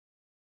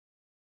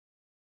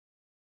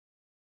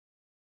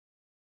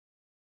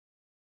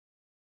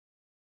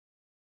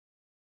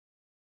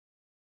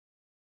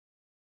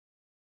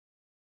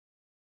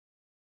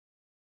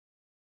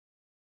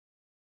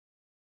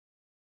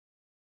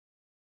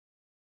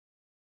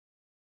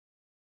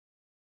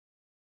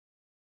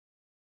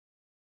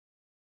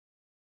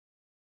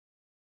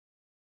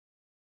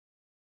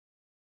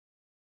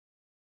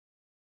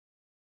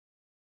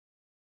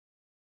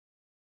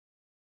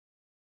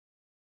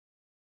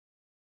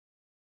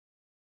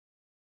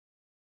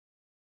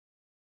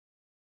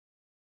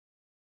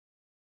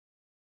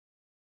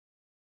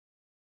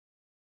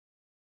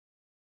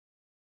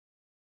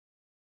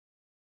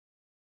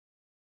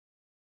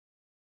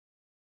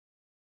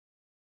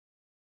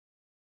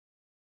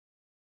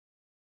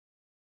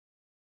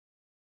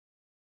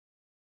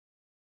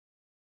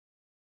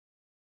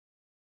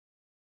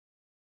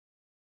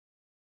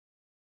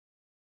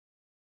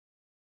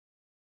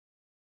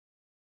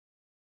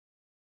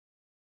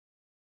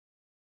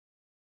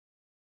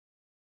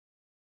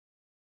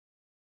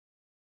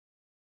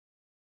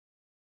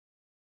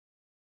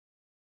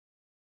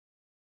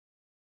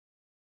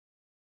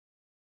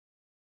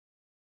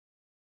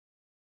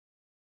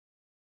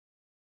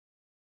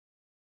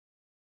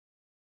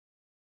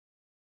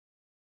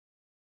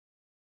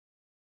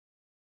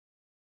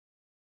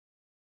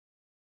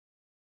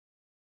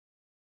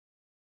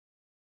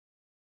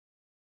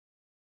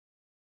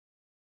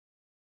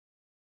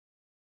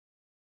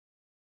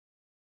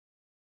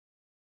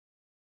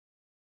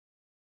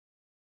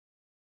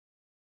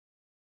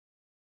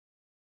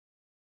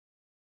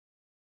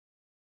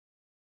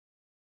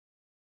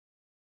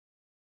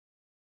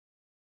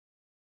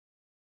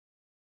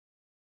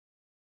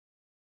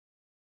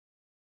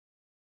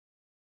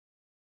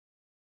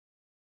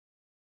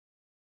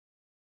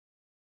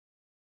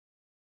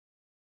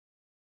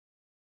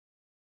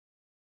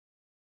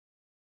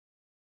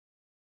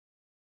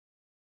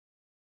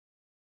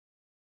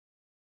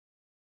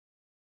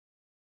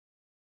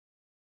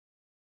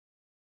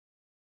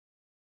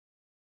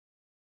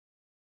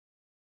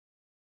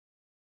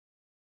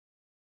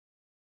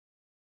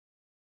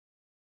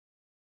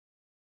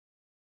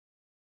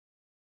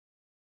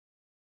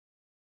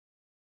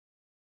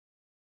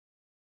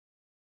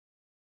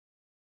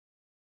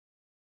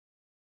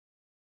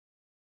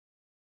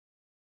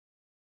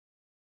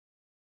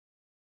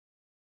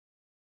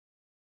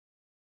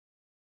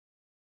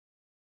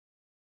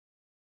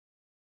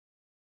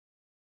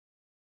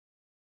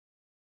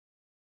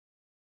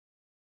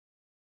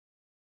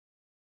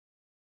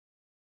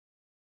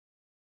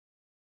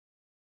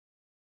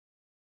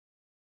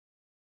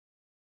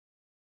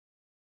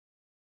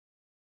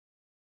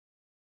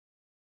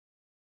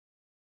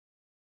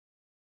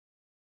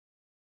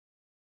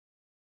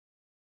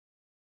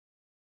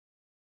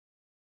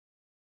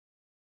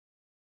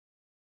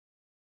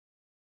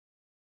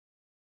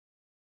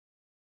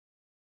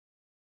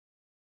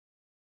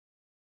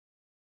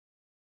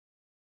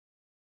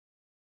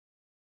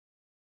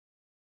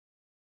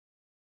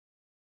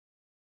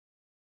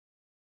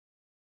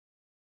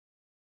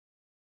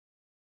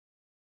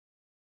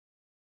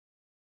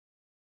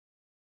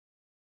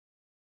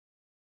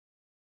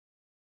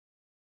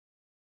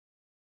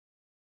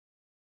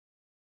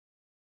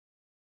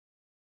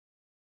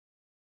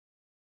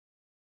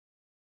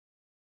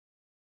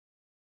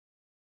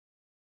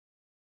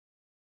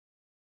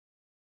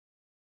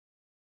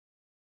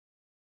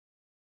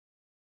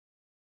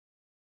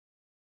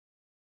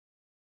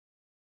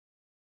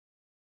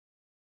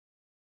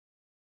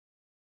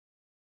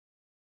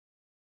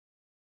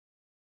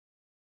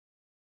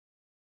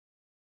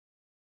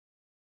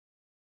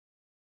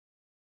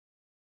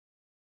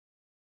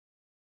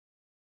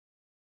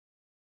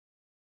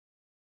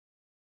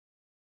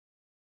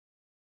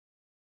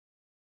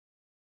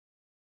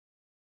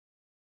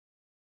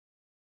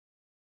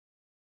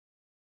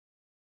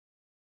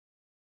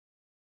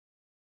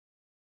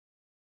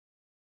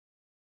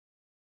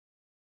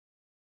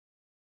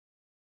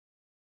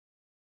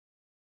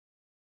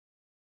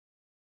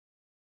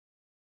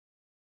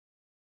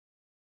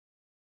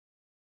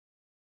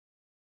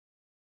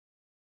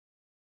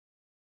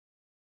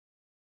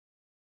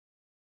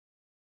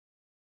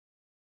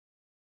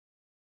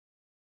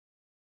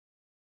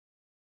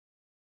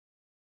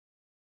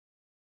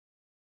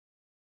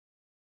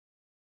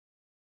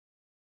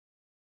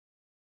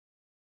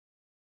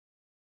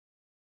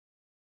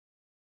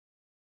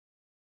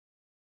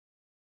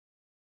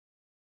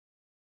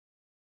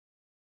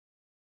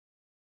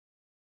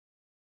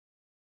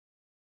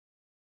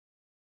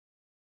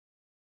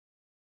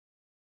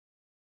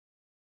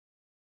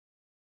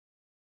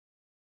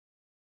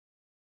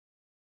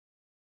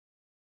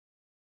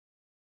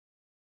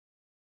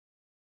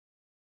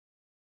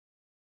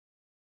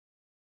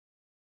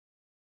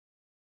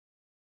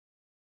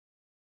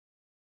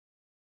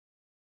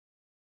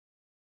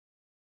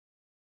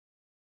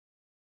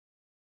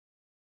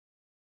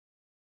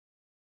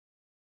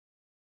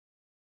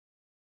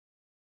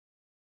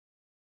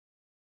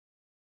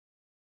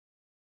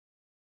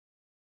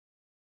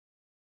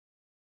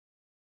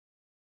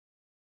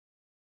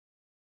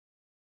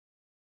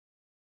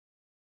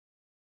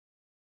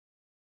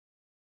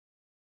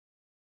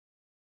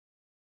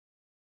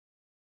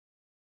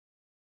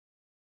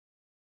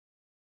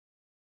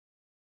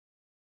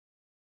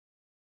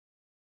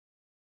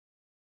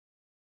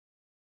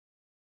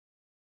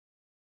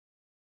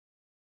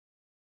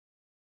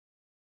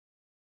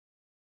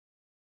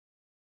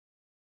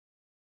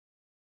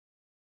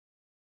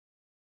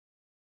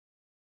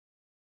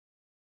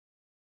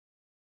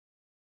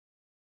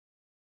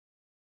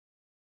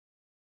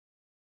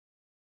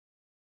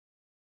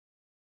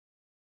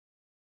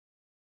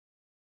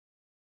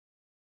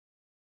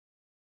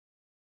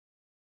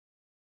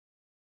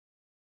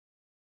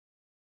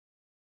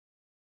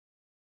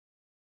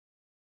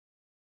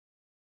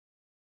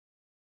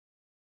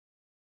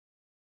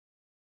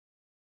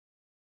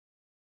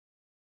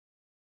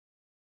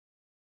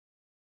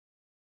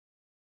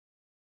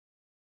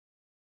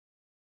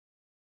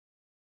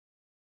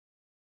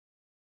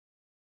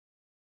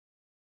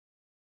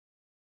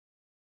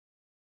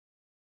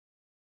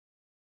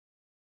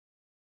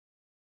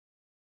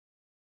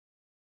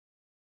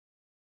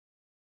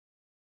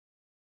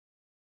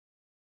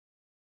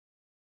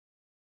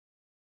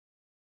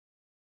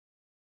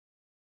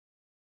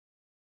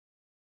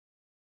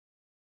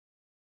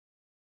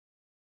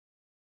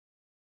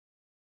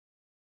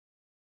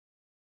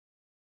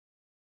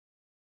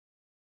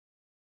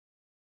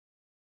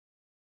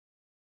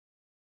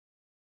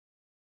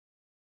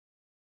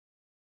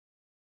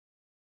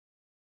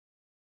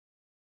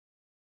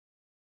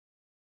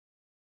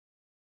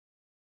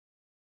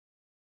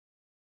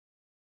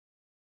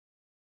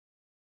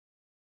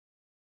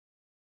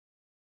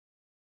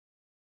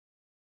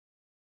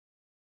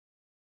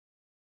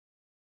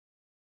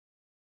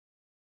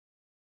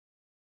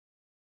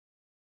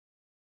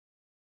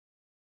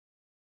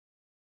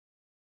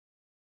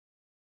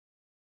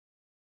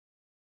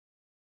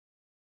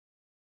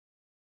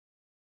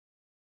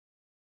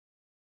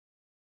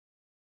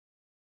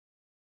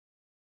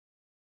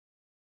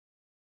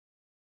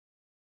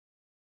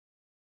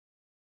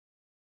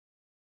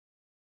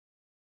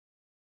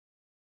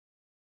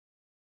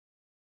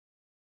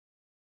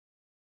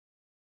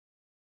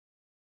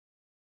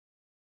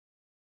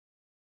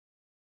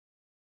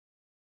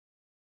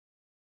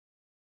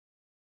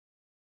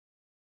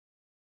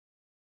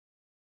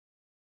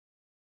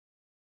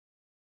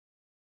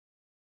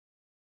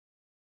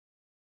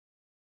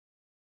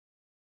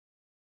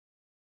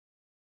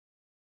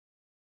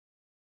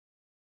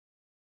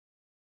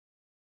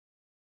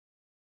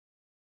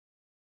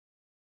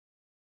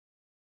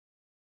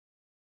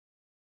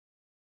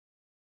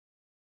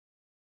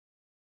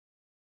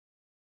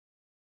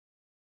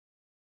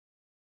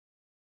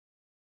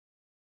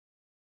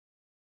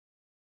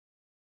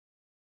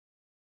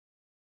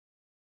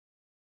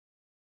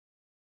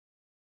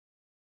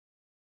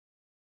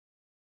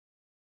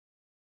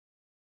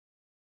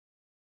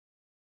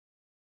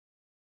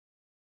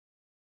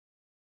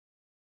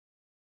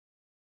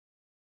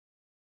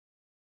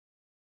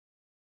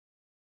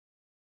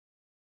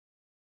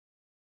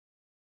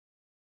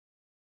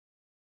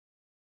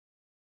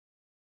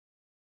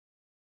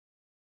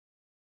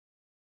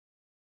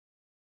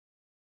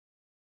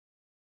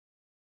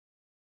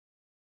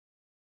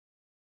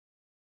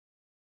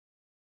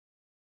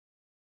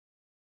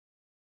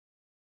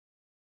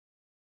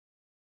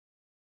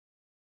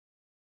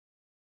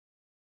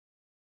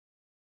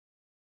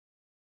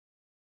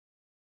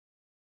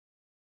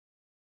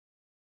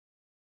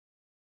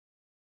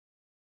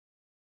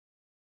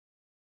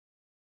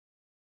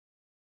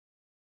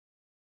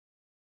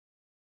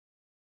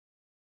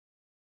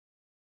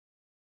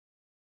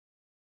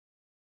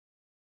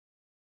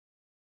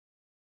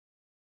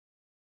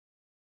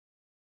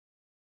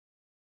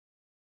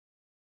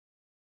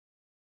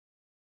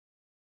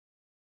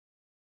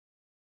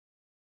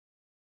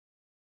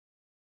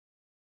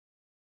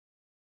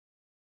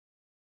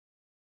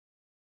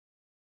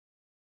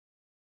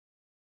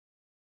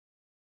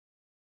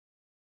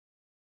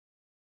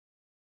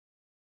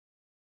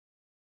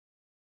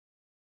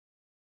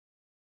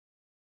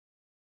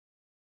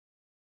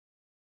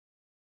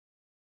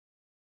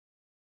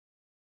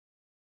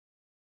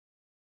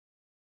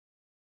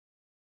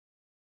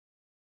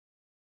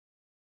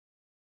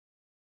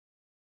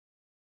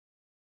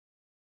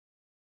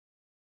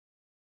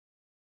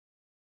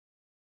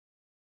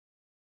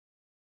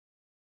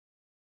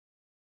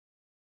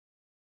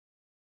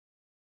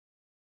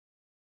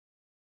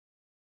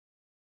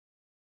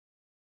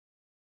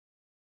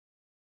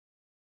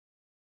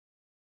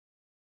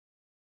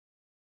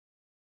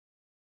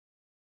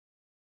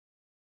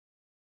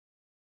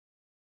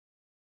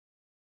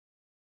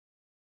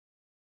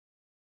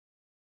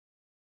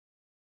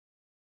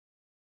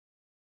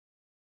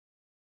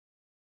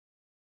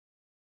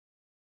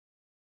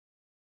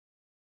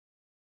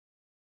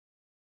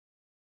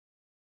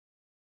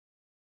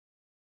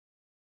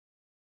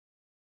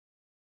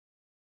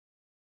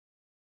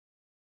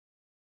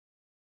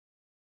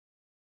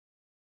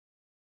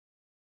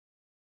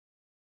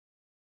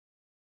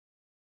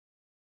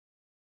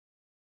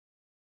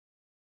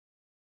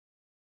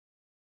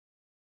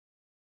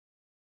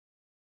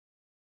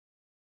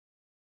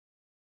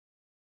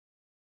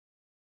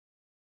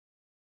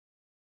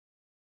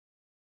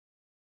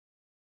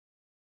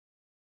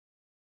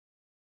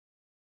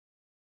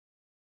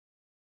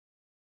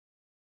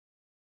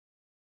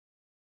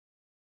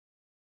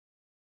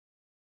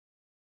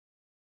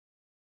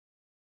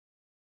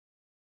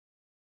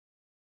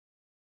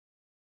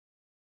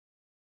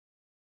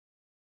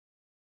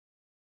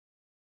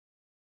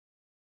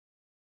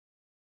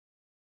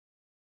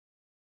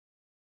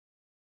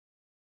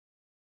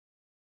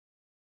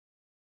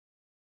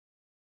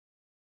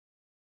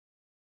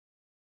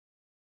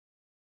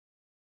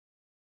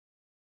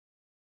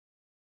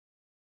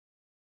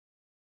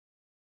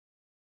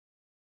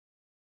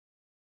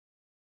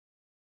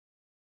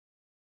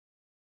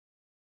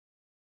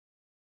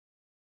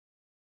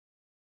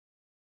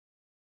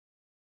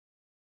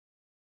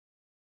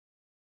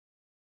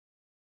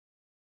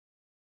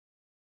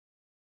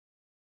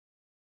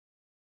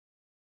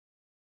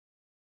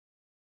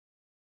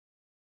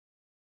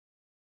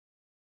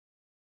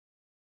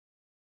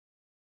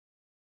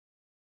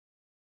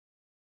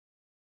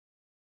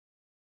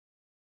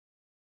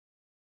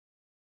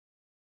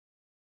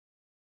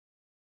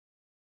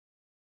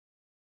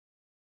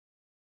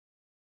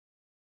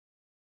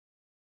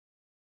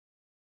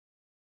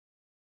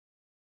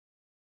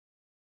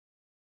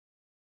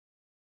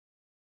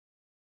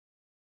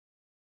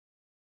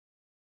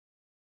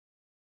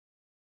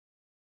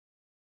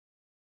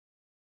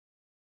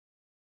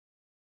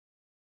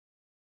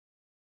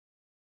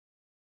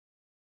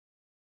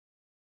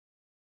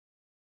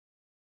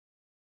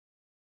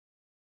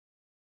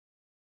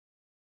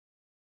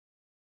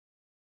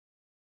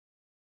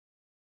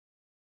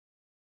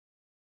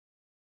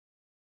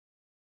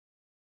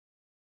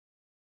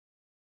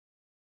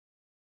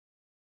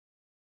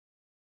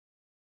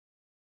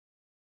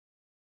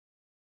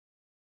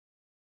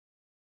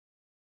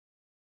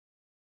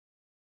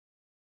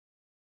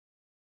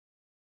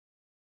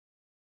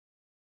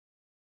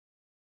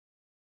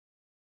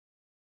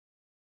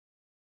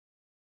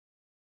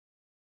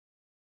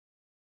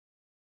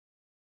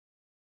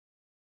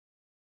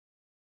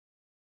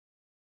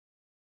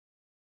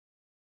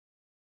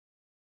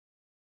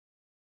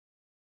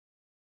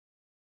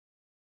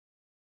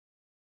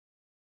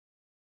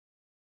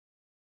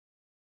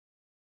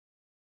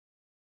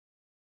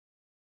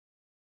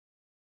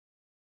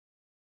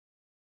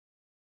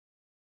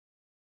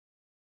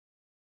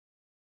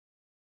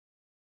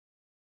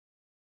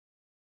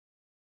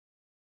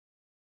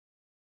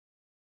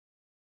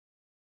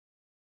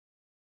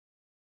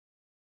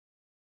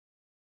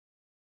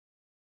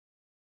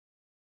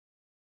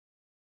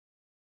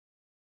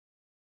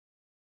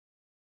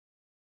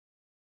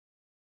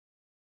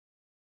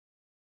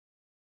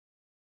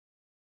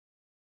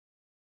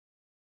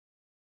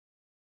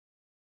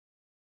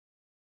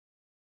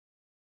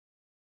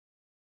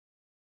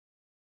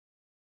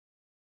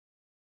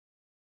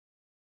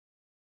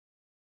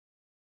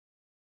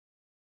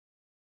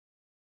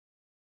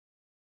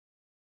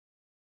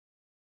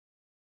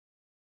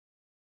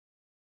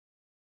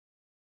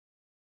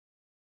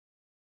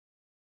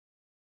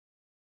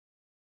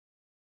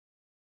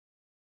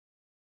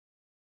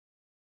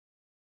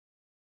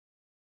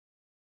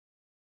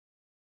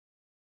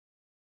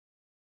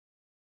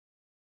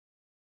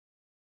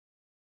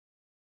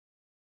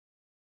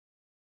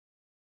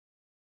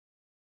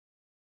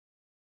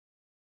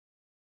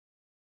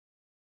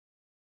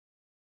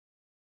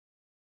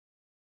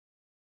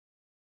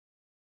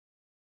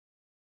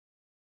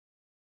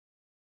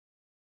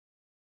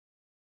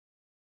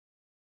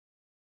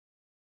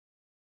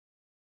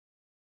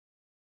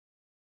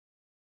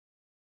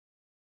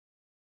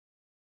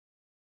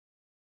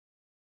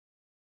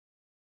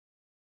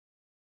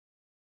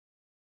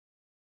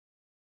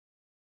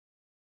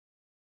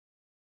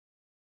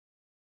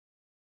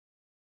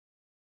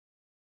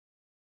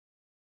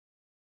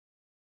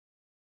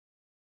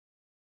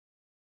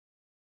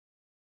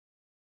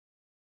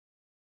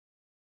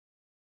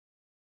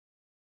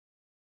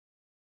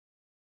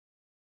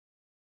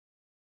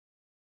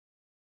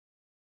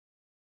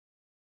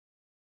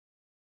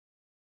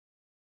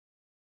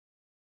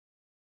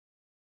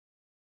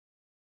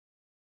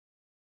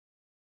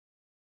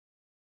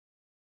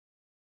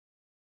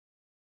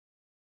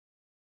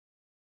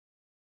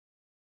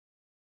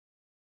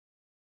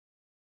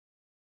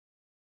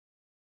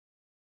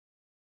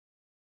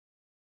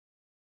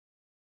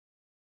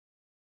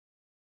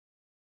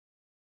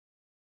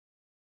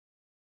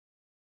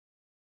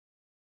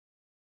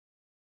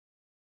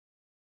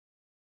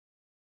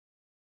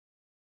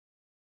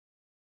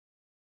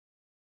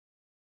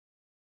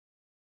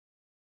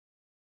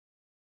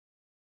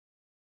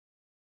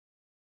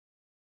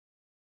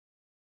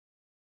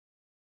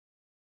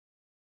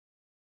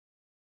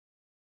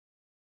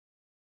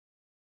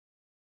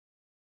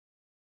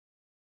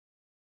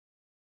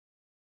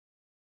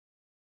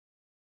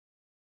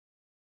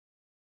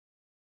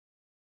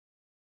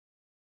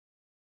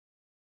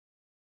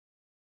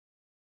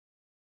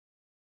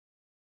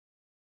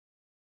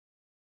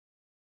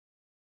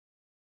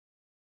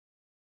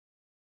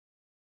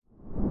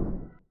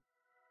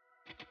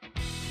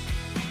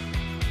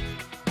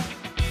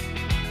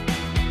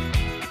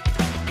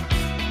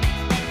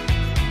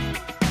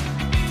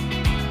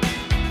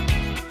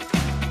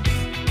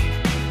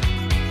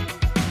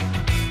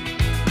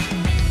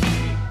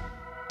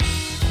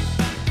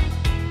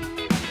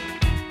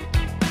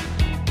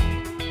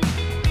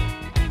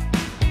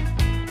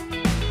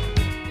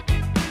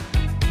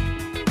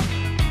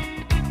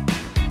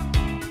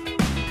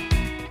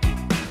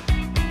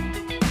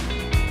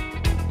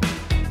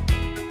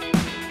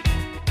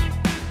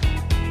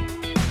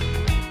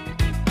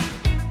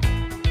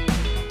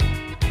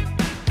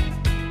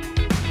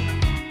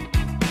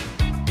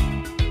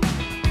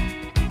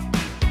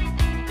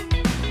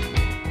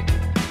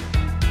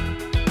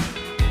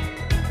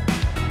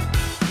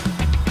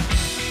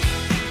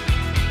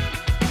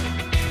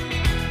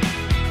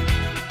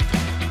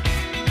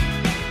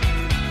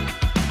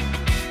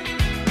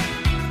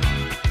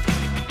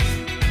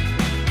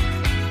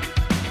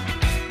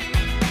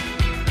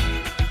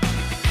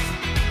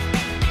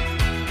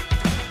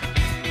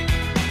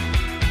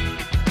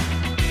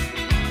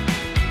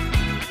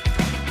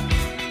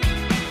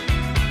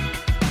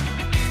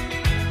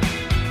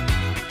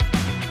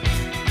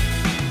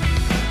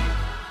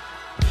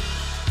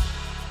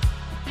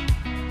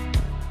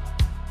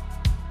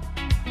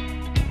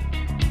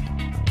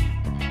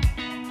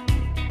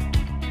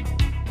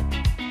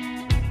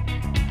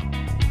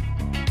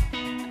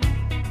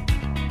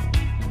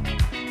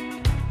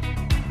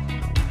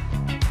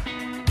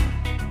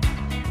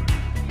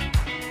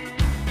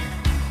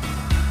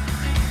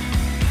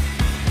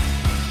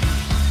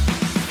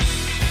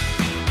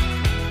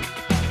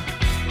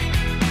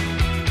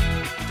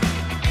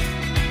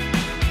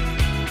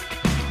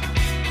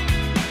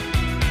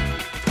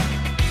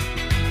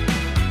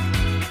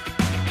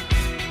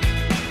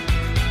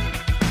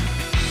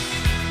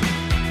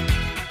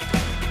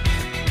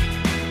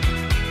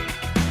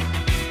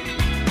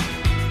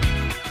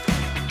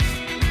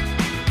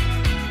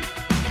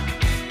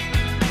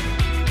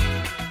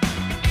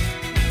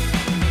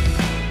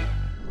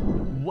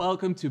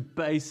Welcome to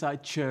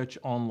Bayside Church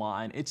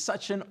Online. It's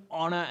such an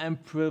honor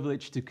and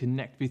privilege to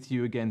connect with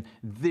you again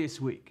this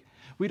week.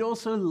 We'd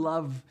also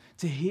love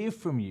to hear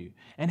from you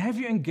and have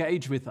you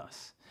engage with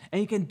us.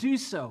 And you can do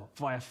so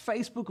via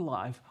Facebook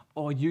Live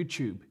or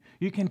YouTube.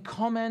 You can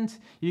comment,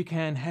 you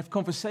can have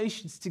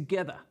conversations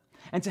together.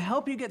 And to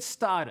help you get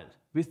started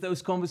with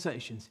those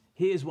conversations,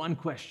 here's one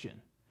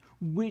question.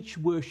 Which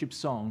worship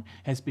song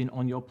has been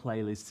on your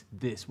playlist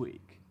this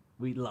week?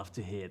 We'd love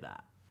to hear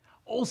that.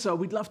 Also,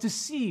 we'd love to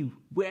see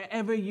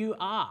wherever you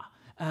are.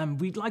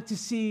 We'd like to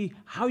see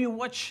how you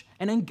watch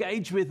and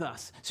engage with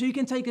us. So you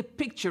can take a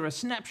picture, a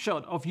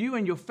snapshot of you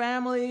and your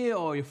family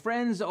or your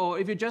friends, or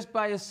if you're just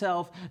by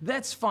yourself,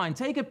 that's fine.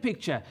 Take a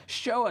picture.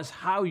 Show us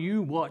how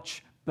you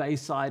watch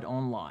Bayside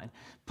Online.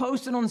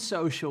 Post it on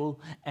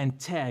social and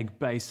tag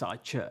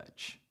Bayside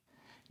Church.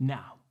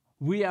 Now,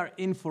 we are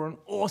in for an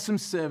awesome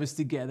service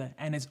together,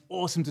 and it's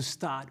awesome to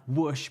start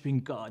worshiping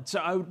God. So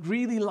I would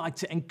really like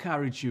to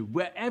encourage you,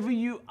 wherever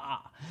you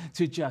are,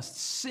 to just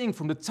sing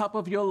from the top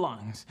of your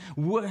lungs,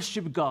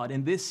 worship God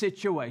in this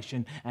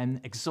situation,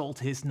 and exalt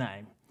His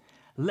name.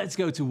 Let's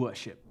go to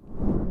worship.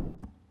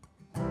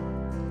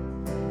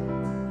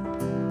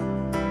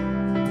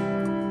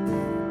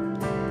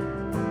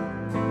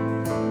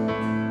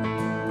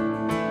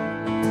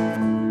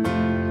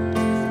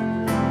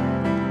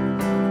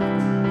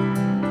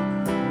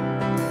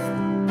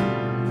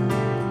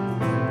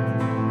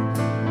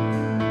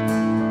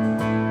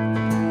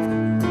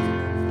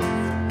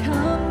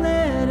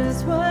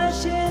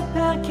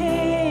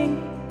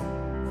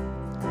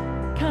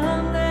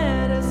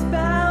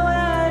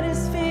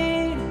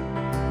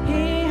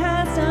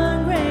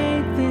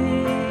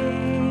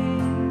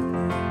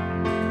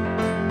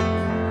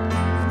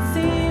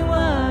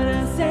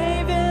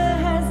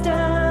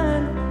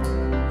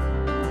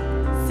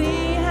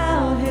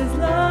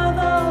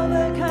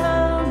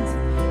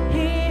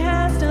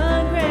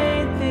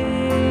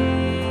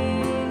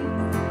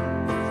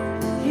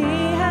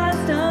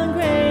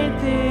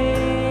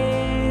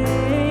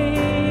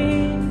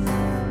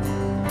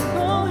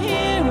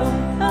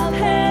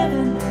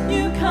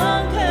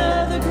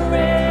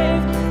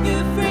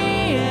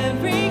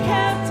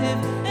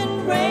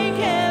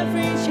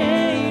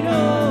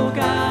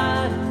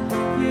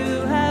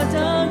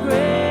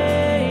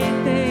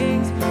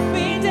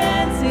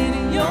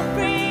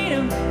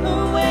 Freedom,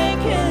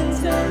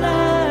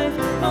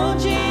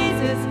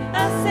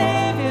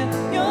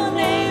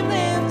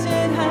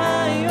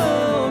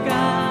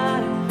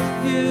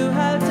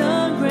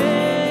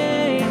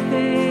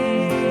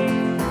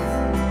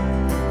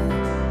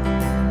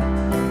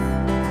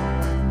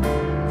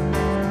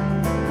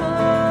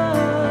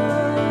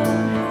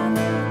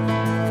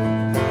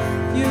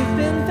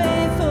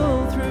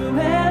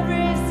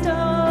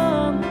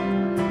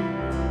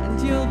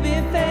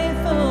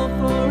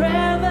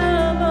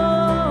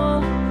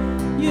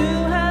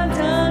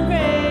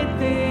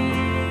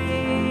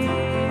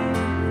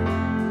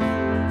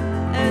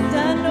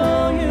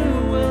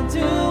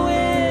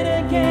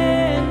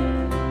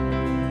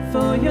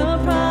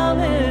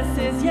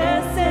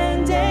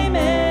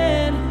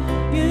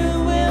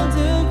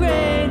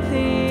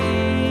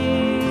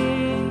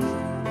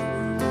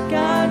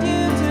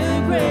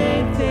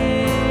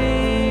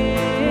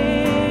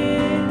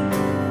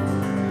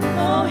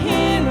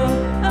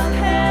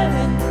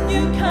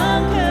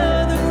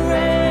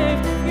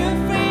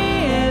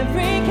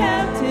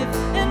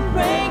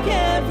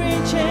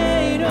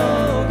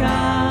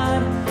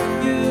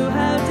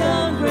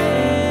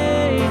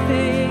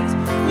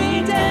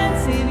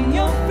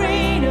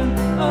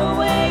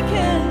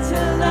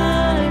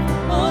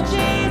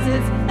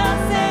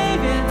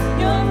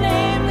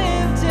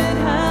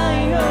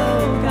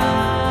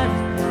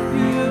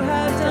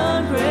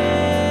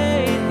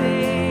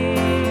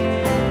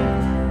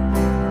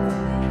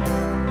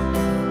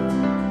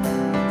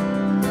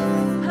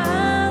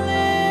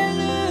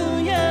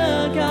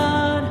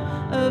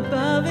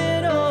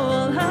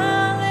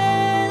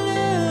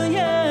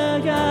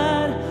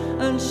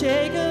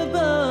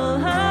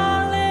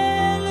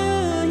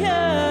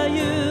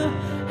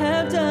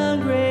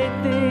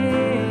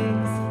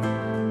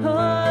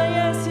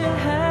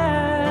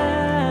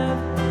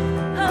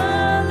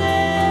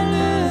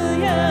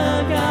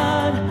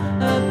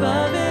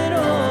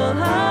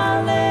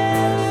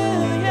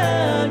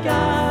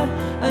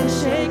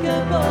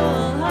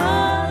 unshakable.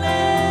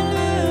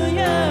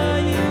 Hallelujah,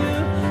 you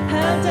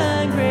have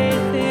done great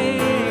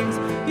things.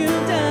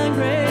 You've done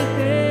great things.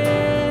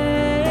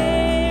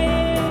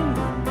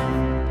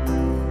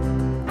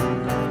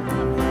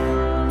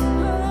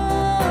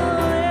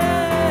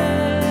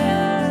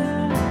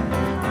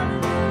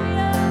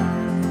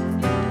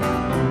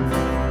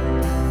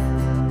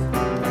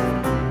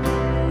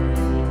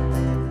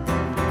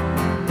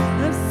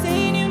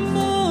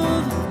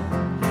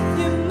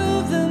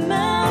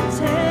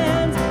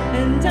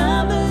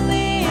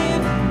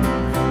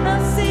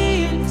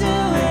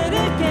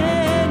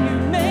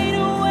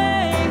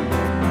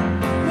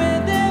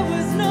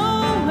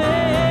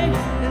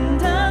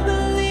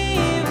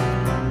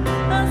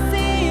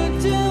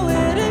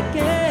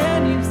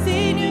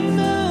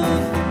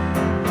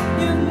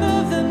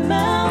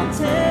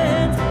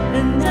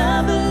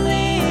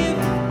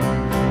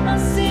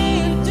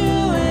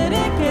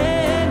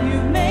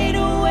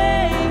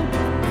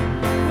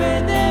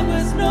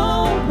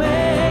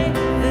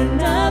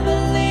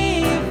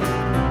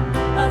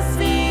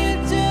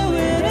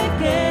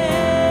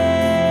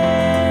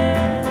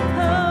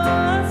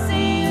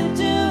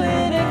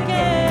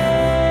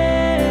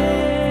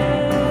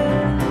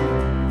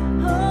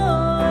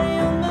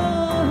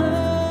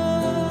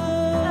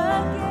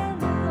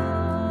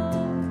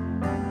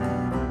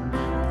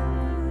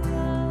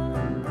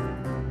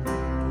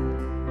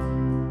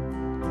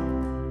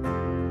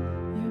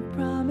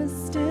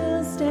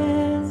 Still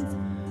stands.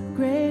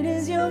 Great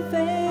is your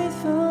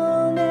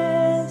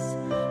faithfulness,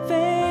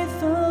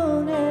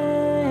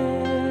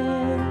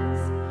 faithfulness.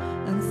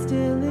 I'm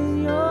still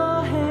in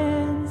your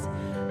hands.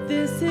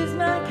 This is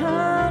my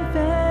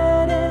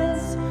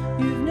confidence.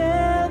 You've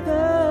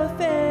never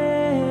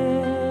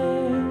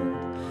failed.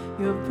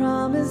 Your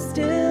promise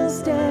still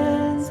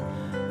stands.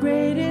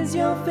 Great is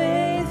your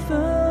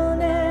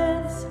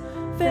faithfulness,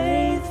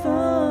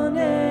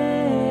 faithfulness.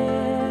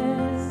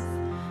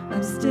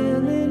 I'm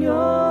still in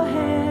your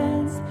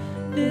hands.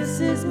 This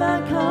is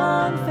my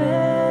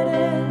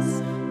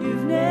confidence.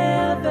 You've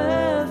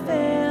never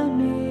failed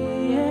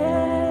me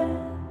yet.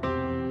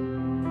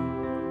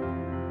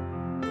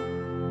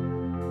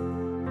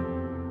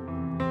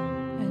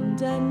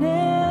 And I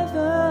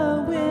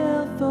never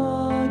will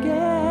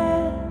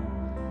forget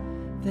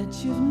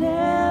that you've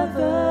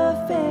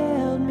never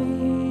failed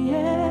me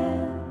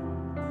yet.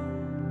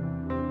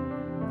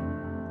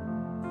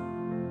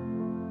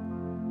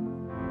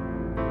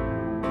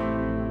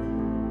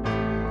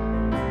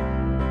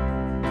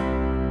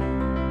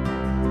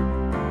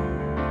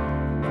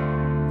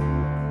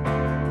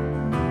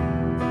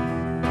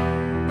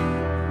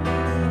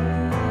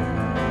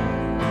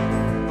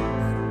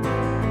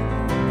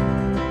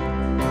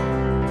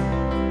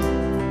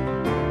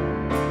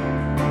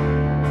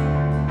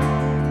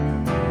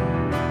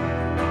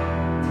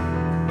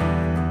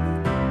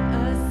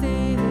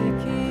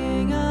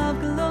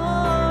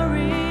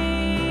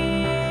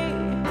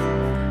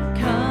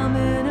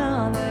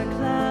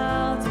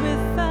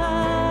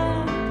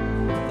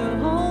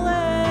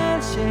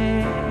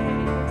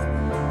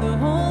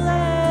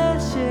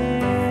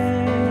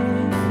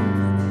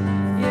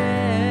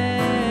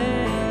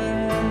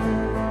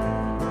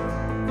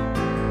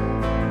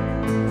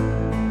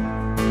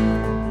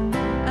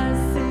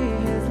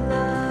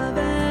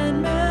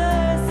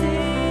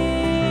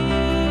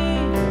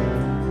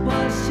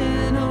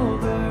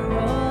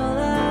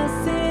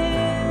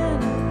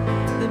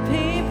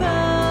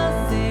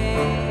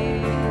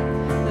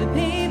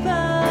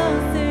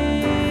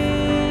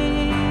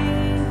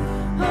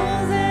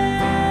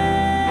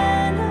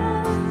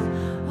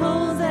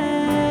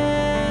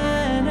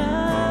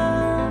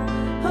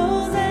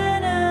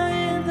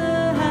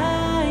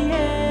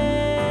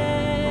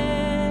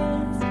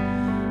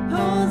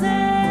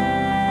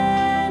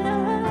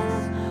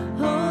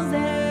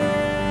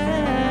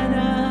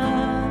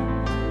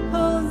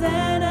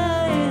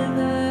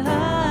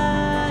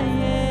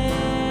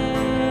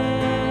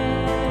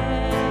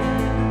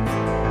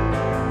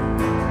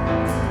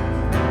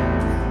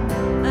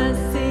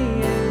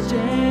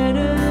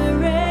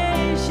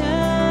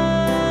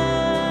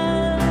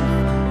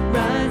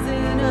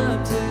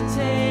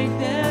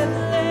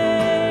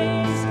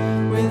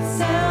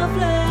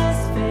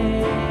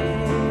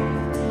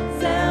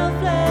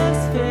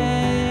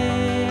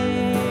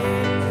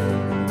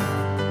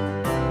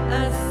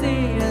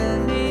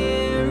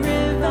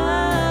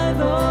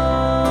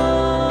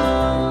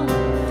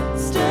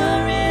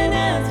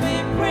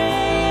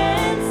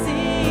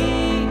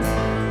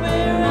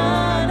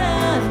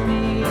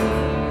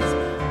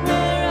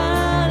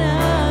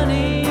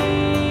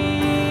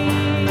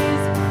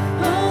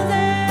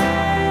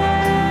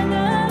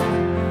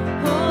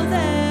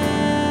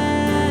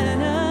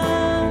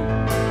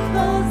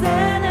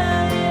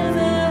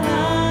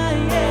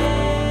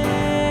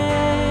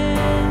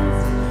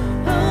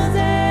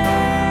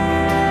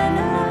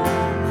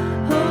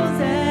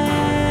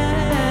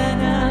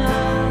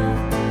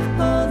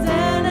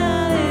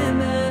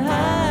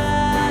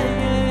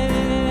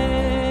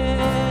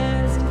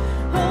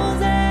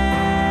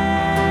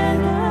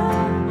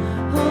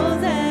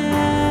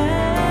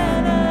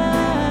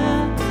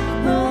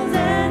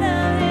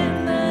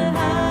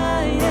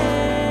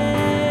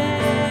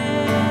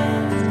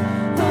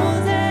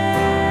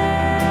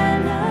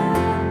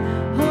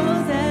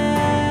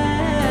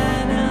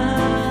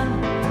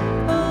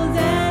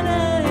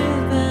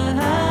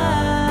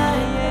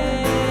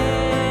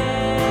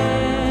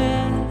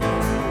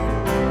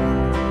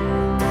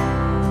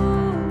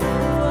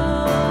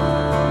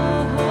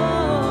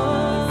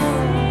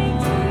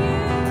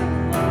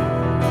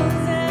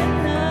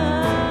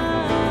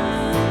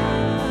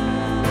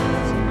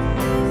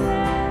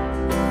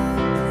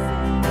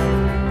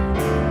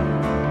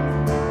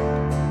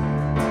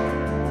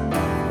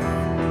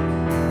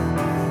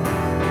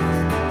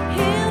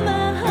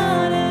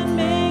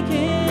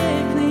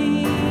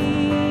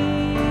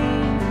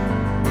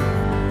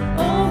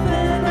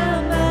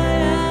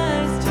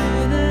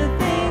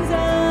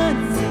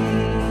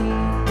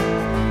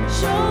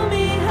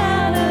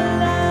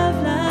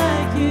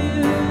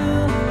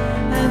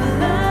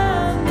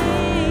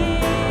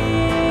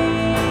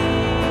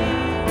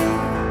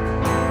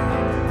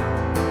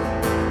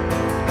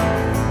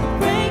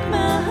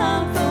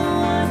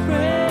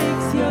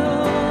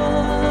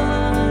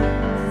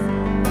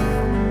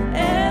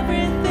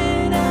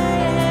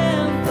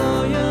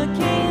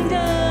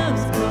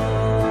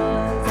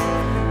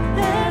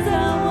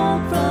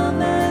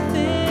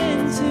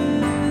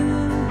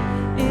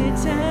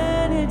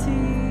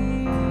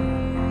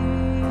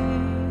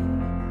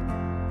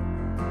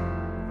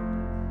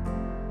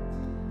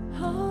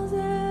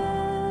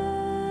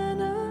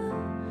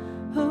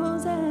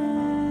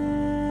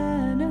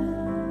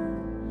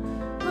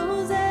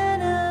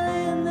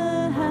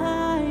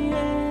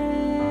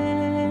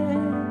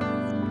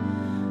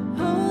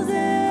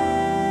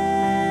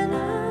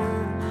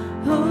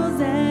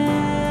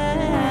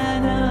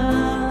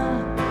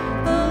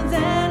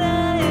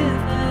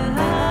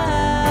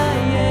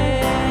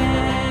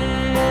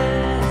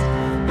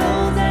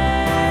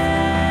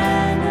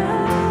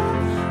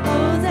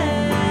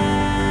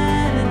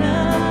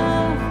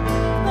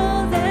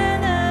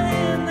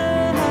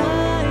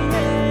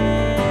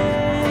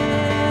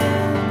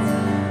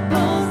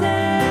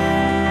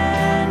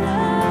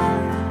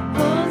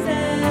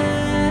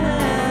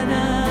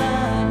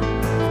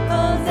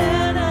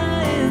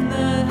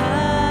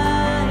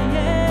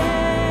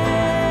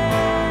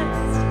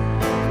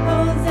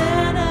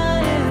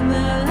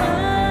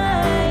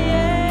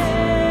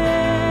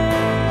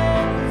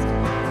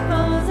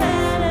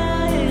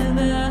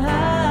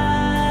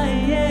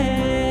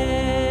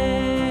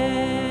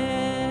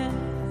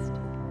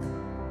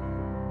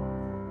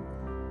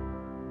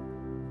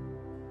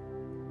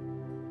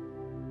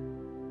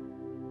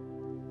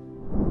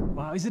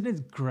 isn't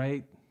it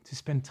great to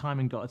spend time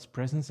in God's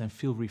presence and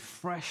feel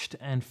refreshed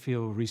and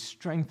feel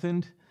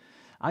re-strengthened?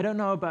 I don't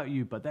know about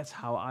you, but that's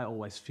how I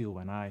always feel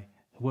when I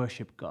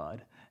worship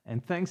God.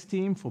 And thanks,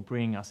 team, for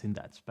bringing us in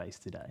that space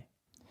today.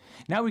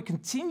 Now we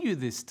continue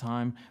this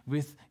time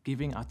with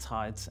giving our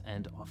tithes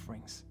and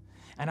offerings.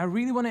 And I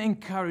really want to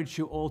encourage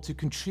you all to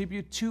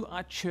contribute to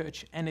our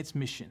church and its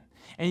mission.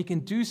 And you can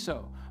do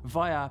so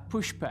via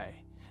PushPay,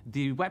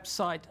 the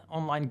website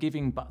online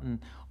giving button,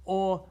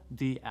 or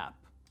the app.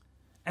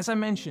 As I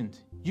mentioned,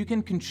 you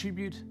can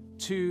contribute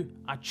to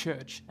our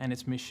church and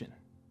its mission.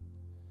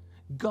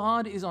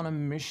 God is on a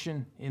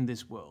mission in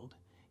this world.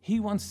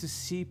 He wants to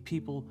see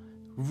people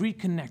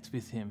reconnect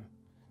with Him,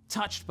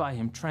 touched by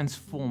Him,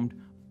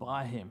 transformed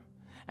by Him.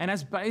 And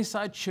as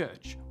Bayside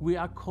Church, we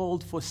are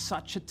called for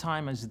such a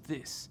time as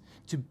this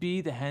to be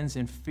the hands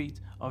and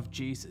feet of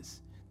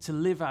Jesus, to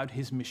live out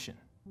His mission.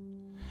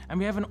 And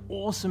we have an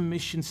awesome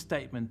mission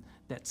statement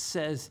that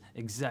says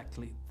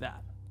exactly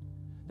that.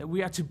 That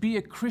we are to be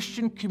a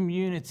Christian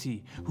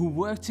community who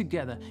work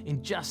together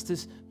in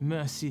justice,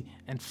 mercy,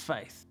 and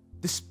faith.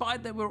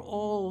 Despite that we're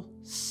all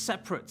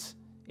separate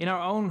in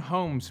our own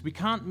homes, we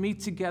can't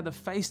meet together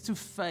face to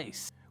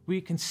face,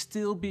 we can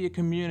still be a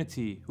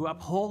community who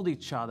uphold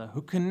each other,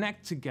 who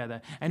connect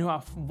together, and who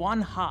have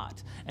one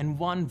heart and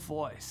one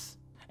voice.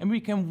 And we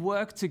can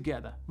work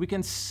together, we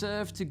can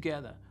serve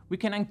together, we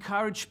can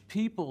encourage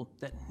people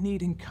that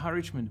need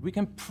encouragement, we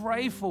can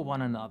pray for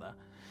one another,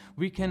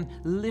 we can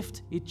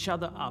lift each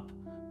other up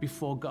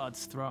before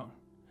God's throne.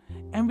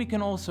 And we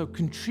can also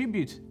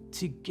contribute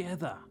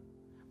together.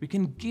 We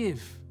can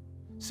give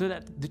so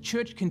that the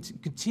church can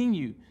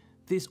continue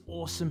this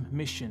awesome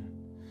mission,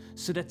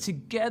 so that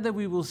together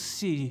we will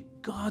see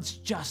God's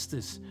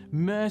justice,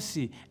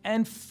 mercy,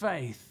 and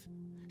faith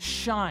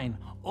shine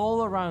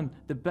all around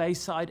the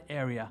Bayside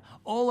area,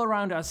 all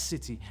around our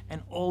city,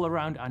 and all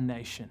around our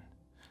nation.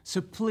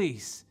 So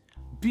please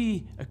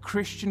be a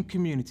Christian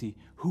community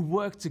who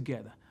work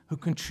together, who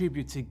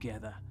contribute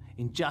together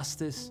in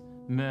justice,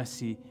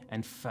 mercy,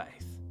 and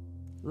faith.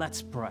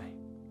 Let's pray.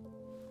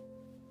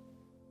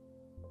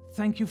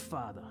 Thank you,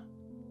 Father.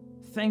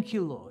 Thank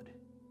you, Lord.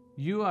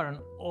 You are an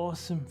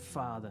awesome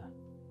Father.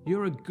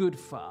 You're a good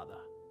Father,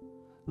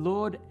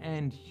 Lord,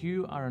 and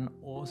you are an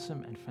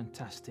awesome and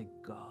fantastic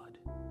God.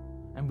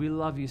 And we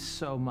love you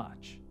so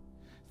much.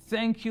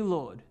 Thank you,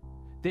 Lord,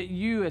 that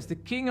you, as the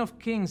King of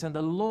Kings and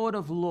the Lord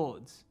of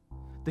Lords,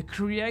 the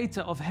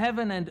Creator of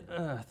heaven and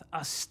earth,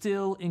 are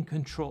still in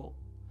control.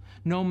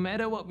 No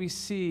matter what we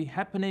see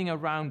happening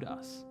around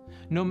us,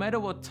 no matter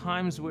what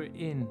times we're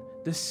in,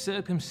 the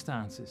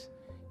circumstances,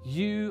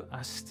 you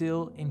are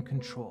still in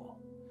control.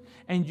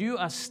 And you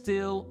are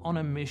still on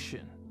a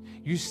mission.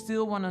 You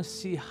still want to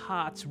see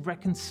hearts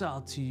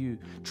reconciled to you,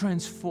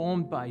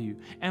 transformed by you,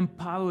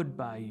 empowered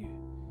by you.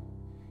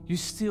 You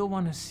still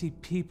want to see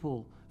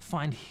people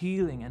find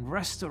healing and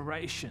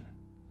restoration.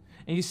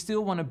 And you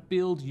still want to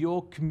build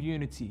your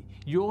community,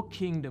 your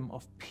kingdom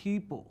of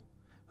people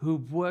who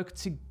work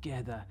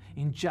together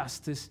in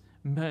justice,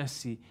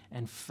 mercy,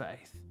 and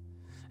faith.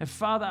 And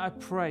Father, I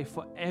pray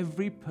for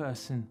every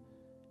person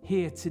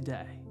here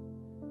today,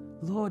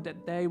 Lord,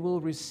 that they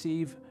will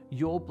receive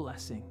your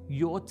blessing,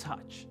 your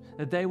touch,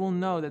 that they will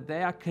know that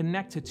they are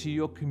connected to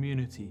your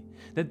community,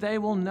 that they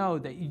will know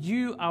that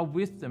you are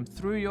with them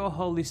through your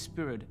Holy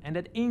Spirit, and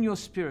that in your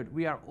Spirit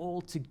we are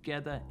all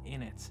together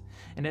in it,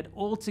 and that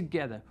all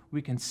together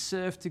we can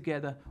serve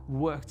together,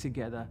 work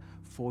together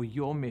for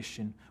your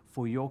mission,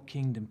 for your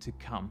kingdom to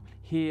come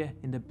here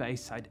in the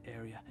Bayside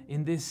area,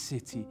 in this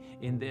city,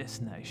 in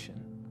this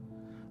nation.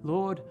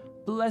 Lord,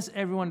 bless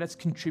everyone that's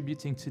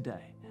contributing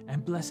today,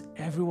 and bless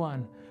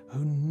everyone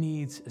who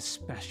needs a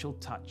special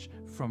touch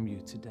from you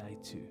today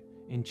too.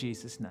 In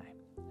Jesus' name,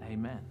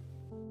 amen.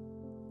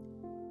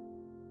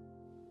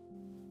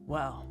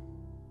 Well,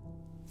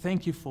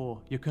 thank you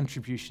for your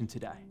contribution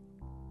today.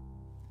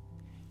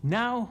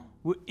 Now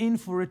we're in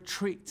for a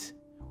treat.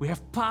 We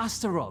have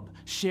Pastor Rob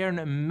share an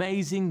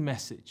amazing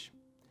message.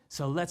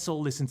 So let's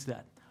all listen to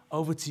that.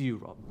 Over to you,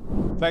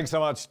 Rob. Thanks so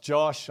much,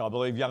 Josh. I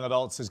believe Young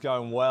Adults is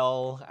going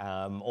well.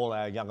 All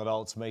our Young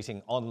Adults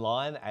meeting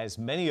online, as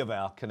many of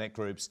our Connect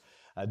groups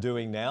are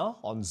doing now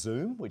on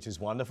Zoom, which is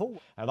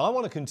wonderful. And I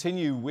want to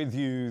continue with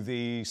you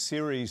the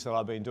series that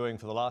I've been doing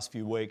for the last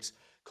few weeks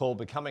called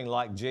Becoming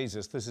Like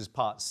Jesus. This is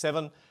part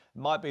 7. It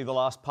might be the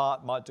last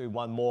part, might do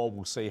one more.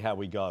 We'll see how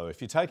we go.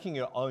 If you're taking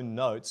your own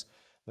notes,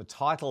 the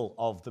title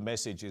of the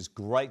message is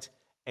Great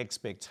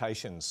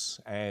Expectations.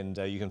 And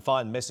you can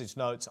find message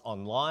notes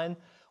online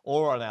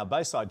or on our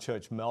Bayside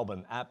Church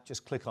Melbourne app.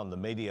 Just click on the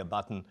media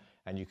button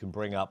and you can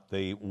bring up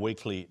the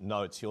weekly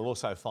notes. You'll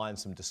also find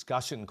some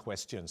discussion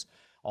questions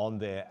on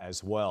there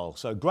as well.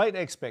 So Great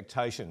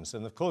Expectations.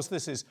 And of course,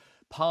 this is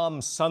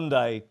Palm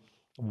Sunday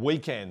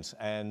weekend.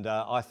 And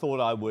I thought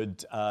I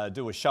would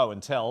do a show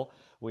and tell.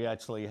 We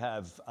actually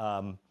have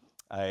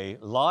a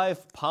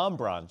live palm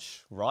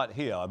branch right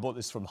here. I bought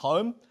this from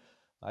home.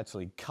 I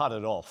actually cut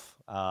it off,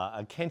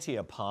 a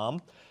Kentia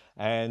palm.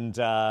 And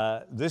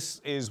this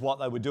is what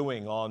they were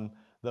doing on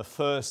the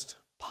first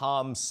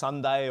Palm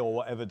Sunday or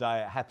whatever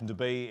day it happened to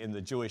be in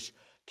the Jewish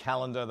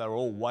calendar. They were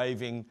all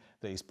waving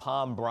these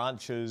palm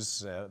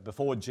branches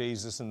before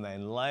Jesus and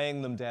then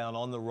laying them down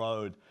on the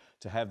road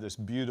to have this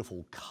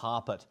beautiful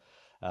carpet,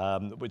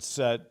 which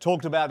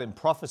talked about in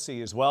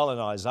prophecy as well in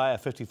Isaiah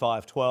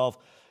 55:12.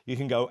 You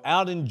can go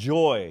out in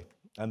joy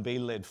and be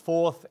led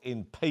forth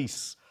in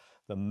peace.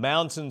 The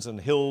mountains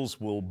and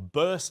hills will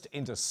burst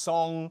into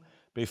song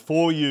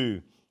before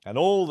you, and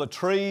all the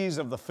trees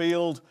of the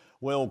field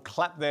will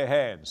clap their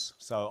hands.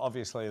 So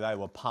obviously they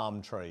were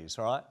palm trees,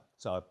 right?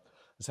 So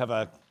let's have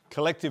a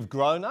collective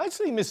groan. I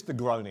actually missed the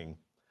groaning.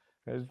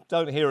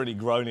 Don't hear any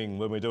groaning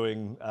when we're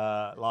doing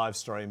live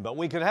stream, but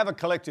we could have a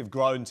collective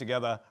groan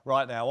together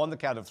right now on the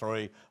count of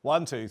three.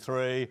 1, 2,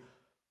 3.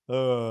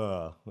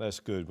 That's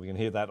good. We can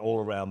hear that all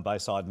around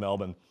Bayside,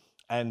 Melbourne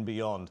and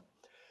beyond.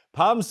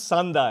 Palm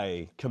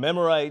Sunday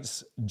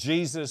commemorates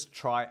Jesus'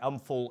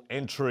 triumphal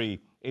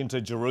entry into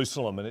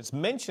Jerusalem, and it's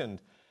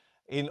mentioned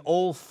in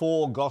all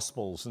 4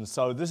 Gospels. And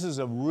so this is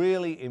a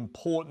really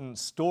important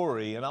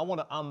story, and I want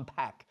to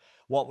unpack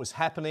what was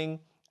happening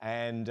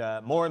and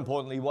more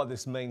importantly, what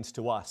this means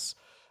to us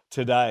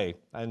today.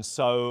 And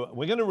so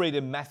we're going to read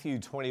in Matthew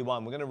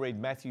 21. We're going to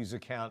read Matthew's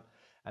account,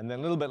 and then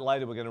a little bit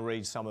later we're going to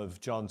read some of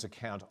John's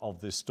account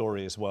of this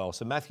story as well.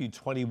 So Matthew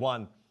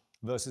 21,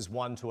 verses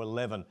 1 to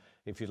 11,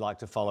 if you'd like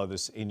to follow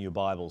this in your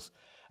Bibles.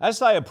 As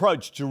they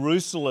approached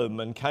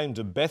Jerusalem and came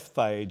to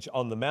Bethphage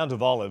on the Mount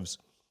of Olives,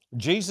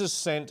 Jesus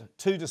sent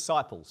 2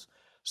 disciples,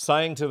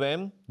 saying to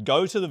them,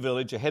 "Go to the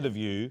village ahead of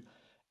you,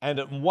 and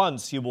at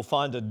once you will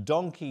find a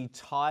donkey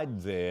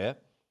tied there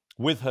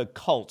with her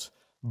colt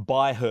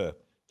by her.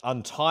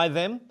 Untie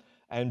them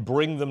and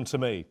bring them to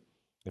me.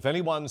 If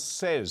anyone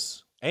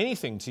says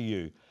anything to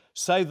you,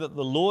 say that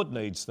the Lord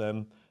needs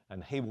them,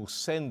 and he will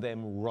send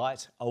them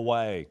right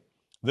away."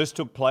 This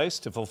took place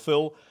to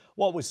fulfill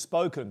what was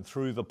spoken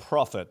through the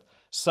prophet.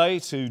 "Say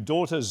to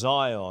daughter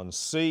Zion,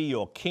 see,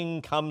 your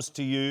king comes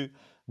to you,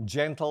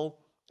 gentle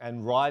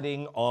and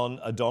riding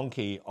on a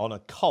donkey, on a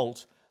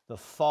colt, the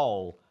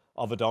foal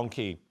of a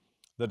donkey."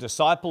 The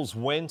disciples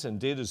went and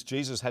did as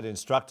Jesus had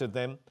instructed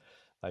them.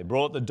 They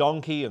brought the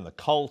donkey and the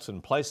colt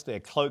and placed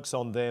their cloaks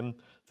on them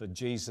for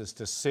Jesus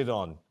to sit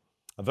on.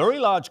 A very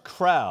large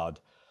crowd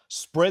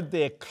spread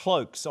their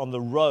cloaks on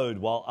the road,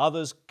 while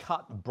others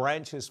cut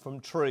branches from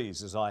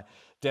trees, as I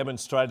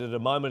demonstrated a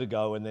moment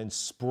ago, and then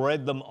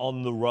spread them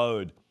on the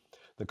road.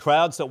 The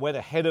crowds that went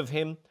ahead of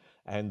him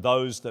and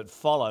those that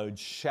followed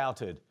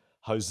shouted,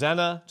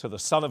 "Hosanna to the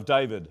Son of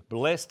David!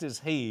 Blessed is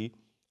he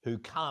who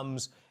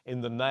comes in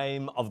the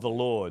name of the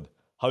Lord.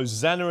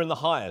 Hosanna in the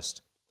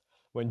highest."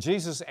 When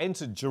Jesus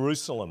entered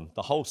Jerusalem,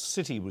 the whole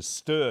city was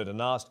stirred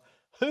and asked,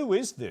 "Who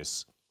is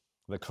this?"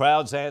 The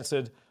crowds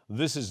answered,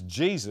 "This is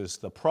Jesus,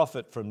 the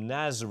prophet from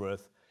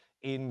Nazareth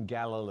in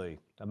Galilee."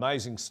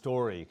 Amazing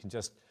story. You can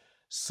just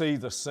see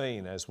the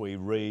scene as we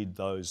read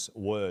those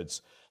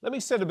words. Let me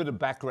set a bit of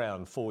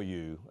background for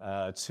you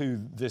to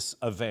this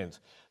event.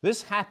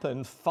 This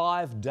happened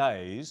 5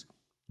 days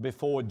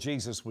before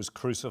Jesus was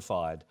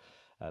crucified.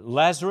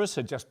 Lazarus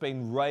had just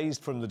been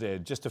raised from the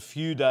dead just a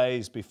few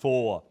days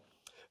before.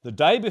 The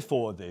day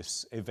before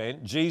this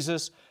event,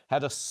 Jesus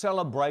had a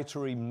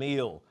celebratory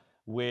meal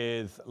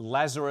with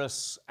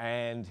Lazarus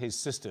and his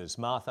sisters,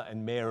 Martha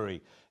and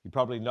Mary. You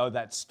probably know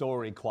that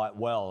story quite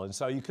well. And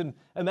so you can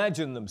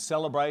imagine them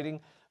celebrating.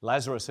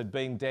 Lazarus had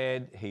been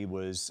dead. He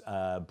was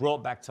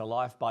brought back to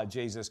life by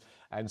Jesus.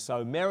 And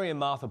so Mary and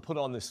Martha put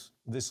on this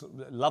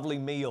lovely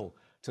meal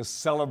to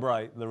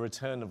celebrate the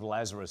return of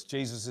Lazarus.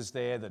 Jesus is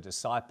there, the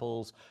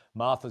disciples,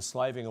 Martha's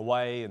slaving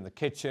away in the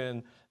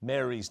kitchen.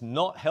 Mary's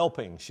not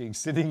helping. She's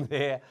sitting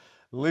there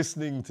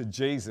listening to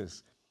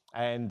Jesus.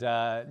 And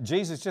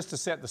Jesus, just to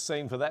set the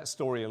scene for that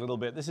story a little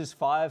bit, this is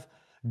 5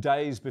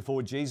 days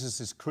before Jesus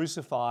is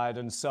crucified.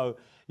 And so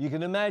you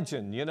can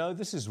imagine,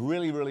 this is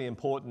really, really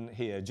important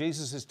here.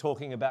 Jesus is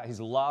talking about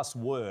his last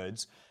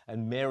words,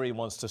 and Mary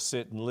wants to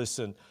sit and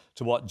listen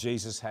to what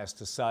Jesus has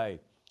to say.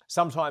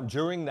 Sometime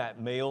during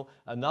that meal,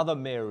 another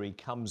Mary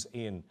comes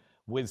in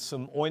with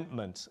some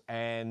ointment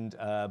and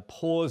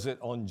pours it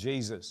on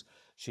Jesus.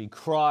 She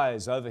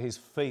cries over his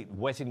feet,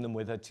 wetting them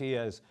with her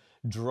tears,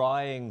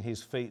 drying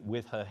his feet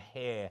with her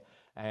hair.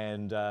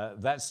 And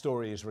that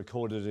story is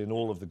recorded in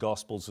all of the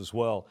Gospels as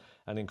well.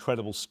 An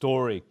incredible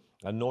story,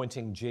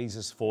 anointing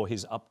Jesus for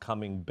his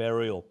upcoming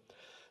burial.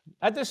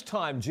 At this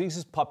time,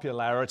 Jesus'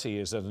 popularity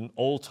is at an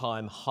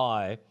all-time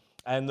high,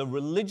 and the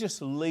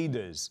religious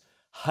leaders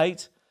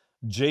hate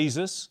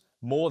Jesus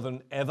more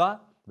than ever.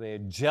 They're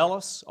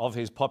jealous of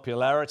his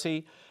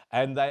popularity,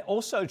 and they're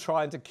also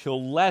trying to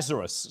kill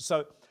Lazarus.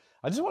 So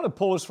I just want to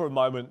pause for a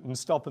moment and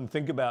stop and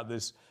think about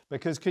this,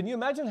 because can you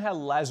imagine how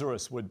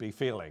Lazarus would be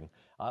feeling?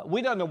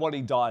 We don't know what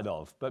he died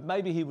of, but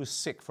maybe he was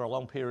sick for a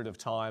long period of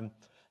time.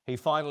 He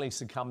finally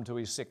succumbed to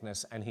his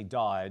sickness and he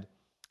died.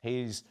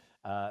 He's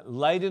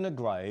laid in a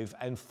grave,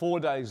 and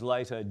 4 days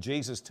later,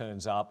 Jesus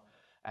turns up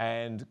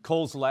and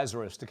calls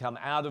Lazarus to come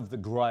out of the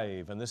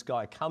grave. And this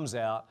guy comes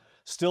out,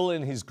 still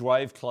in his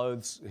grave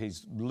clothes.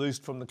 He's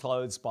loosed from the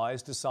clothes by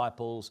his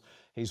disciples.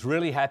 He's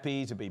really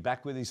happy to be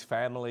back with his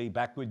family,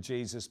 back with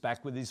Jesus,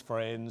 back with his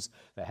friends.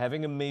 They're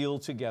having a meal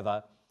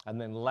together. And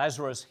then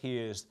Lazarus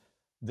hears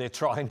they're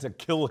trying to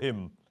kill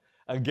him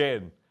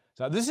again.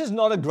 So this is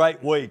not a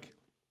great week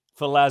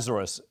for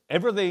Lazarus.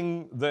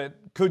 Everything that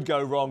could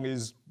go wrong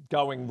is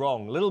going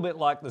wrong. A little bit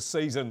like the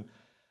season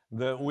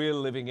that we're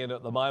living in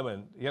at the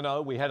moment. You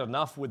know, we had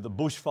enough with the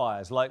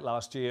bushfires late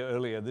last year,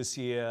 earlier this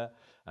year,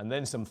 and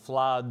then some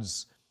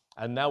floods.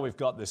 And now we've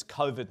got this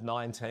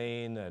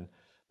COVID-19 and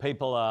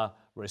people are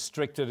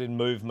restricted in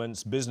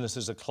movements,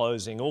 businesses are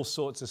closing, all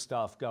sorts of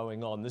stuff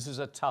going on. This is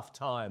a tough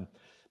time.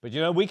 But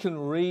you know, we can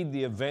read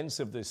the events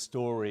of this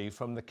story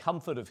from the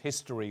comfort of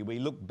history. We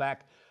look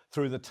back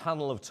through the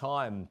tunnel of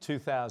time,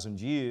 2,000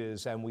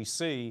 years, and we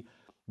see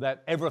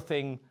that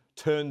everything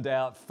turned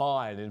out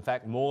fine, in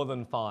fact, more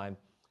than fine,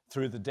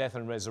 through the death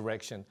and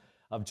resurrection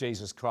of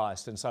Jesus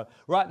Christ. And so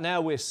right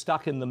now we're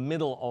stuck in the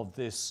middle of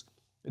this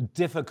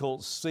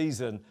difficult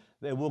season.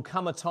 There will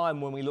come a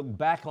time when we look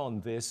back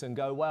on this and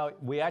go, wow,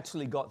 we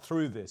actually got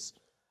through this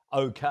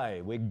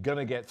okay. We're going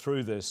to get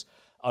through this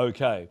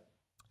okay.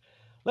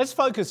 Let's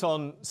focus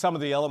on some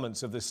of the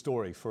elements of this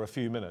story for a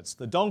few minutes.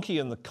 The donkey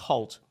and the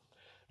colt.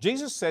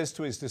 Jesus says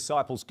to his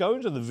disciples, go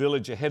into the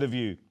village ahead of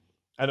you,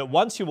 and at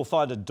once you will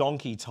find a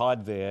donkey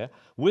tied there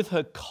with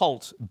her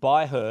colt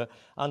by her.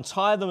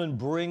 Untie them and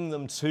bring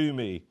them to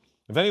me.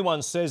 If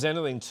anyone says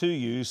anything to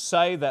you,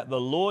 say that the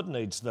Lord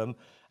needs them,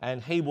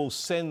 and he will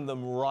send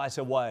them right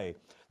away.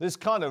 This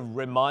kind of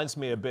reminds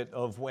me a bit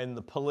of when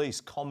the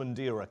police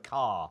commandeer a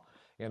car.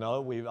 You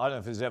know, I don't know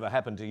if it's ever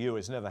happened to you.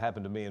 It's never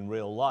happened to me in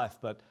real life,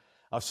 but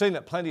I've seen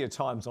it plenty of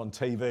times on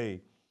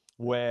TV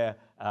where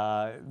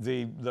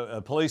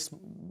the police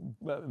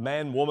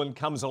man, woman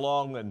comes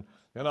along and,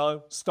 you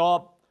know,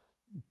 stop,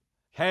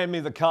 hand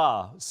me the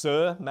car,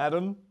 sir,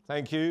 madam,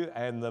 thank you.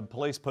 And the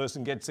police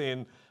person gets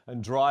in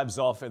and drives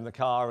off in the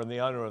car, and the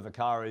owner of the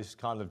car is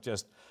kind of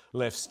just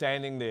left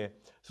standing there.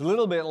 It's a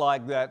little bit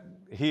like that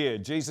here.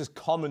 Jesus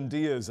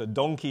commandeers a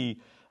donkey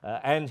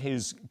and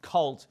his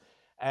colt.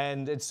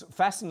 And it's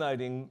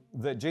fascinating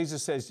that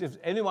Jesus says, if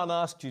anyone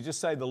asks you, just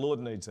say the Lord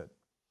needs it.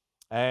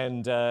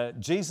 And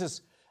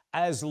Jesus,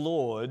 as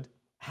Lord,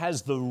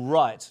 has the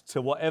right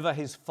to whatever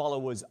his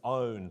followers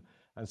own.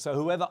 And so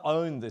whoever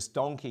owned this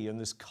donkey and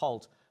this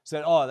colt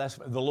said, oh,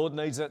 the Lord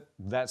needs it,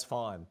 that's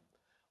fine.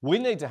 We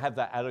need to have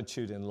that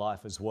attitude in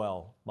life as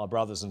well, my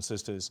brothers and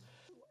sisters.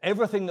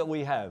 Everything that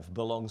we have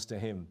belongs to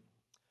him.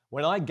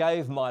 When I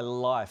gave my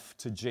life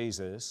to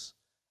Jesus,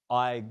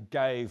 I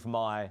gave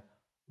my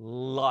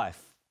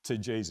life to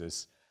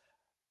Jesus.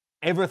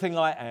 Everything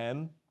I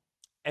am,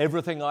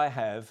 everything I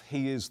have,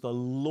 he is the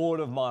Lord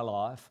of my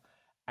life,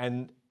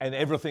 and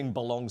everything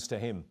belongs to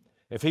him.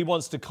 If he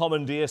wants to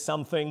commandeer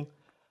something,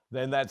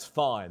 then that's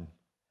fine.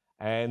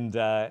 And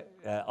I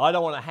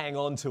don't want to hang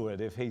on to it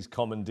if he's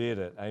commandeered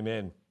it.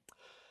 Amen.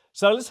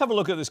 So let's have a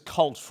look at this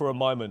colt for a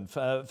moment.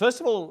 First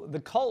of all,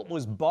 the colt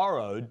was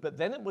borrowed, but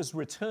then it was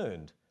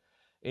returned.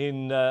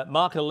 In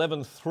Mark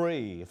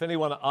 11:3, if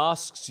anyone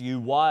asks you,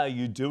 why are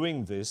you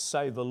doing this?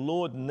 Say, the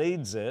Lord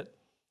needs it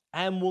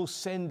and will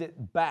send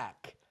it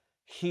back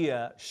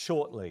here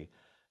shortly.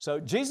 So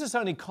Jesus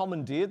only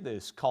commandeered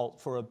this colt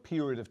for a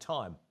period of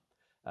time.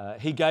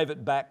 He gave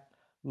it back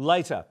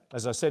later.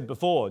 As I said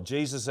before,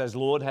 Jesus as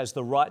Lord has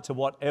the right to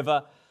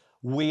whatever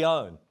we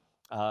own.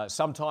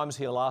 Sometimes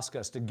he'll ask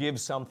us to give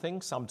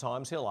something.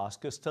 Sometimes he'll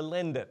ask us to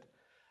lend it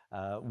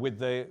with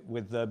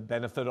the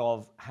benefit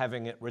of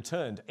having it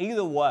returned.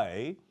 Either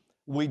way,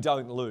 we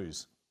don't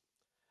lose.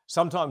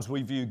 Sometimes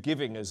we view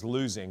giving as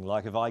losing.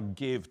 Like if I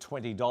give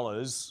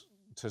 $20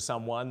 to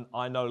someone,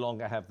 I no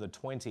longer have the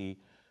 20.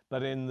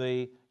 But in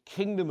the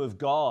kingdom of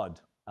God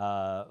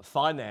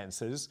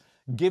finances,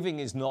 giving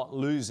is not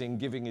losing,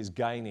 giving is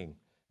gaining.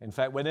 In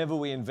fact, whenever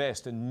we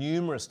invest, and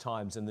numerous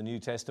times in the New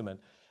Testament,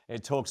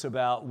 it talks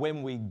about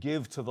when we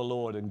give to the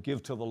Lord and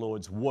give to the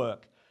Lord's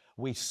work,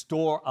 we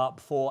store up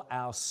for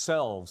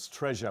ourselves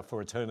treasure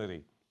for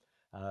eternity.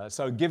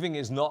 So giving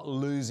is not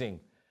losing.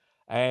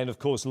 And of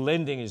course,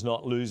 lending is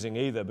not losing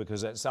either,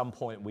 because at some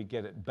point we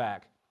get it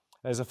back.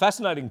 There's a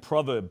fascinating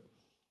proverb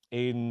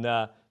in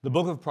the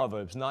book of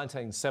Proverbs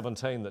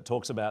 19:17 that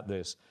talks about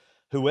this.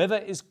 Whoever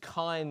is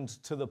kind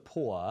to the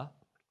poor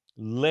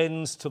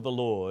lends to the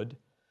Lord,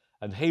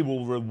 and he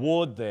will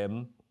reward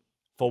them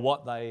for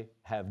what they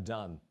have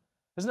done.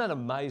 Isn't that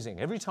amazing?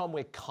 Every time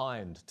we're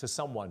kind to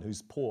someone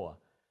who's poor,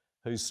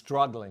 who's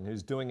struggling,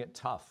 who's doing it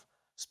tough,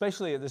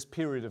 especially at this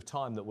period of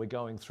time that we're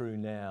going through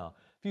now.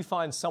 If you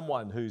find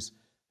someone who's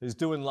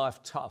doing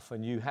life tough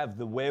and you have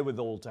the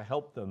wherewithal to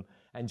help them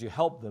and you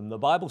help them, the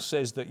Bible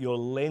says that you're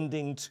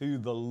lending to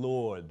the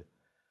Lord.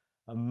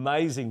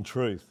 Amazing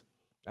truth.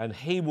 And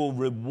he will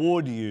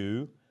reward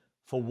you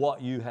for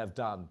what you have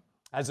done.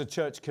 As a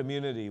church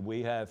community,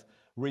 we have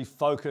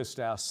refocused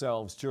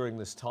ourselves during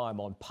this time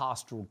on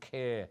pastoral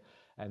care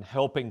and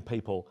helping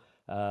people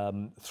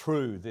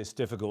through this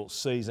difficult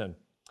season.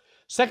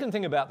 Second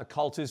thing about the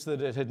colt is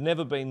that it had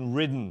never been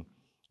ridden.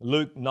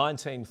 Luke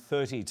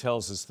 19:30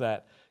 tells us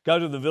that. Go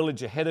to the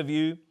village ahead of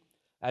you.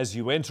 As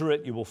you enter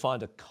it, you will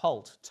find a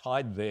colt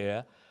tied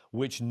there,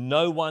 which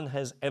no one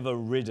has ever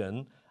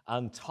ridden.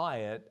 Untie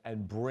it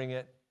and bring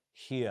it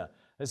here.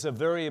 It's a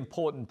very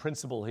important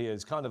principle here.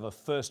 It's kind of a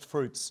first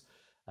fruits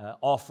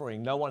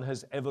offering. No one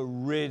has ever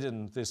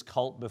ridden this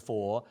colt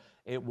before.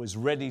 It was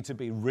ready to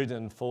be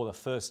ridden for the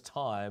first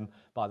time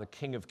by the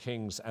King of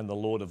Kings and the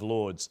Lord of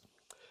Lords.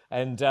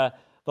 And the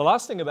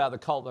last thing about the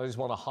colt that I just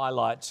want to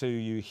highlight to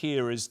you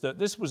here is that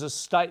this was a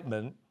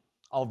statement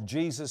of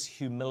Jesus'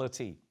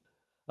 humility.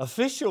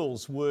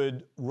 Officials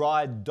would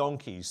ride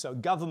donkeys. So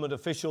government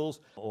officials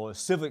or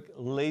civil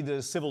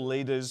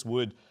leaders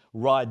would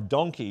ride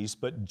donkeys,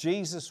 but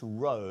Jesus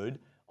rode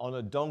on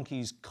a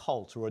donkey's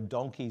colt or a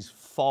donkey's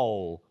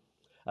foal.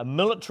 A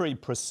military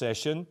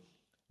procession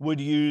would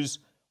use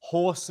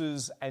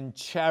horses and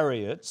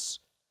chariots,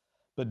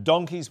 but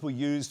donkeys were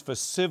used for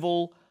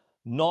civil,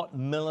 not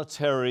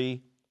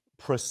military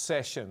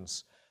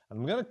processions.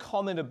 I'm going to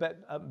comment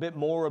a bit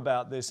more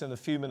about this in a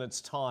few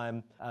minutes'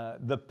 time.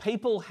 The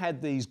people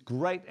had these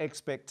great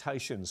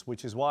expectations,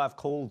 which is why I've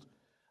called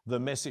the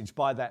message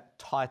by that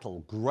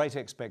title, Great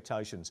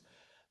Expectations.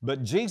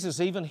 But Jesus,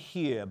 even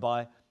here,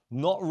 by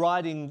not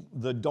riding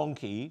the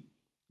donkey,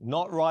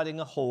 not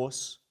riding a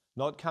horse,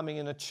 not coming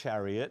in a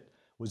chariot,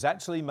 was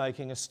actually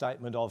making a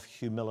statement of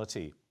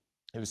humility.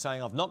 He was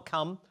saying, I've not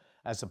come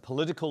as a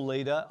political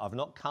leader, I've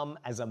not come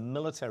as a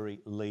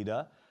military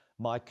leader.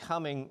 My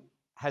coming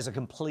has a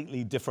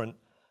completely different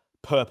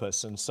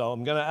purpose. And so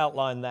I'm going to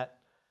outline that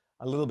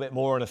a little bit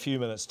more in a few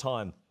minutes'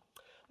 time.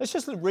 Let's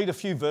just read a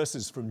few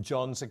verses from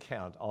John's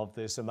account of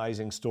this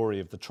amazing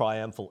story of the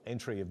triumphal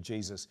entry of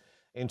Jesus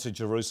into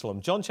Jerusalem.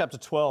 John chapter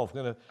 12,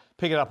 I'm going to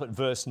pick it up at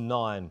verse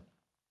 9.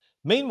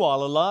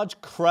 Meanwhile, a large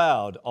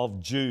crowd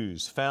of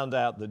Jews found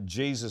out that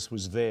Jesus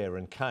was there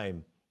and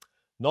came,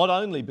 not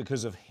only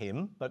because of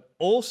him, but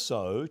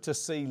also to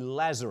see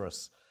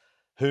Lazarus,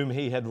 whom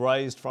he had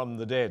raised from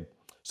the dead.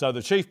 So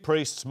the chief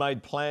priests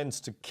made plans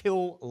to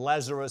kill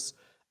Lazarus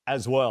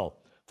as well,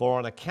 for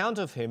on account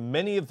of him,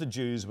 many of the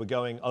Jews were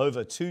going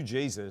over to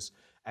Jesus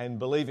and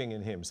believing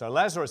in him. So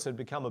Lazarus had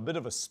become a bit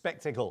of a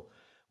spectacle.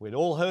 We'd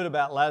all heard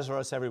about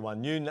Lazarus.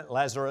 Everyone knew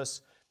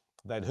Lazarus.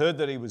 They'd heard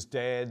that he was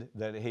dead,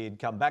 that he had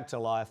come back to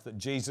life, that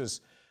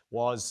Jesus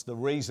was the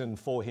reason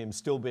for him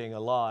still being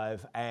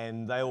alive,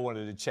 and they all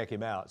wanted to check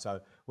him out. So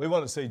we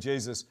want to see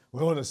Jesus.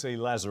 We want to see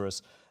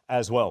Lazarus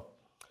as well.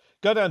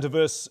 Go down to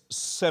verse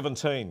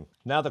 17.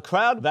 Now the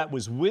crowd that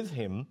was with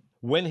him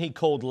when he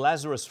called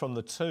Lazarus from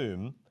the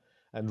tomb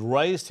and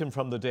raised him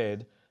from the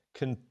dead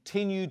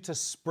continued to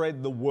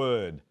spread the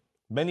word.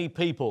 Many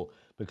people,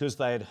 because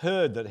they had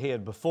heard that he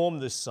had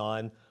performed this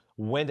sign,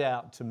 went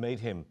out to meet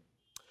him.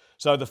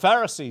 So the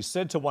Pharisees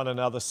said to one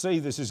another, see,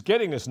 this is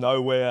getting us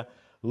nowhere.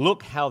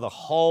 Look how the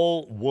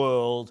whole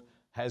world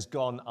has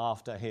gone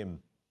after him.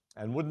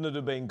 And wouldn't it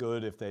have been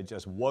good if they'd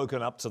just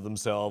woken up to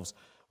themselves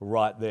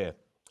right there?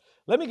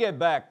 Let me get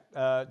back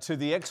to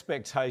the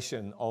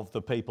expectation of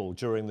the people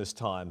during this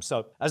time.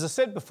 So, as I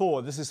said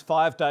before, this is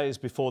 5 days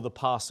before the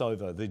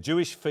Passover. The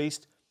Jewish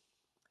feast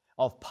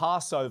of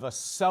Passover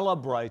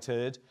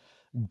celebrated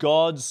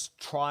God's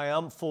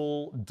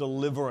triumphal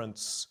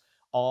deliverance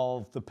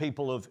of the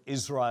people of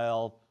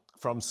Israel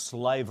from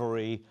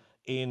slavery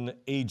in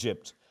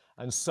Egypt.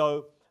 And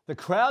so the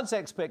crowd's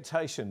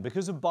expectation,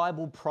 because of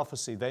Bible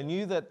prophecy, they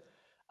knew that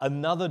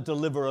another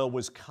deliverer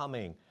was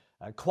coming.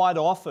 Quite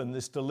often,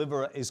 this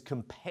deliverer is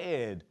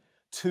compared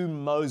to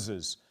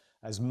Moses,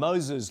 as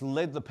Moses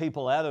led the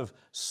people out of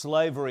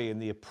slavery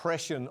and the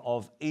oppression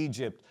of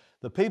Egypt.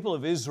 The people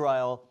of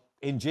Israel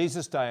in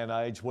Jesus' day and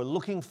age were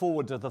looking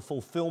forward to the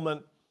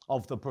fulfillment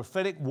of the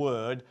prophetic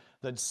word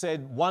that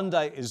said, one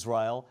day,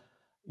 Israel,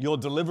 your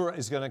deliverer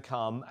is going to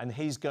come and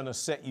he's going to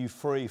set you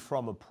free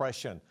from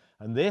oppression.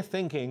 And they're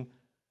thinking,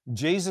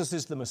 Jesus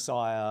is the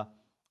Messiah.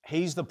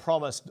 He's the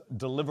promised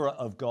deliverer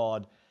of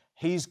God.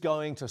 He's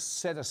going to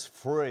set us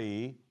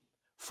free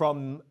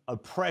from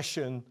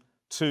oppression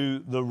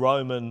to the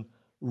Roman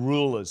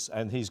rulers.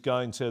 And he's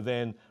going to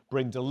then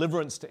bring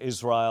deliverance to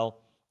Israel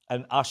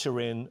and usher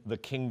in the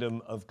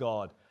kingdom of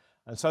God.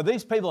 And so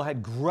these people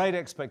had great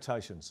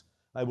expectations.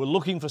 They were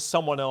looking for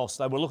someone else.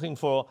 They were looking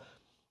for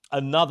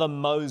another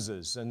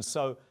Moses. And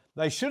so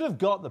they should have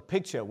got the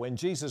picture when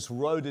Jesus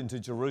rode into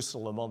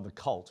Jerusalem on the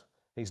colt.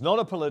 He's not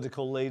a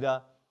political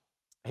leader.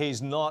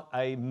 He's not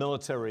a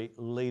military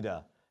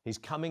leader. He's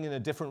coming in a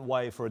different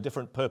way for a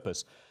different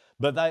purpose.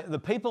 But the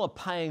people are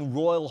paying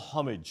royal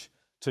homage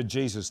to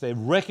Jesus. They're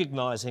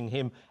recognizing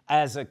him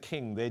as a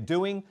king. They're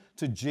doing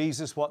to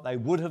Jesus what they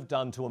would have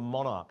done to a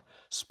monarch,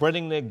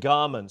 spreading their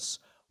garments,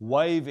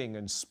 waving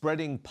and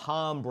spreading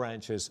palm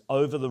branches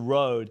over the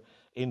road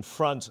in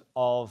front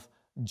of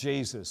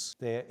Jesus.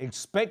 They're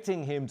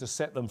expecting him to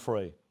set them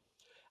free.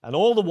 And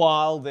all the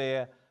while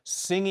they're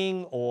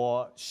singing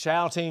or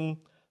shouting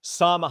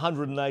Psalm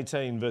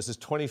 118, verses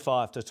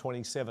 25 to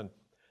 27.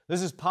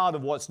 This is part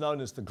of what's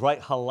known as the Great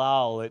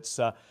Hallel. It's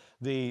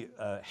the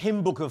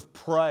hymn book of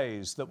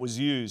praise that was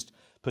used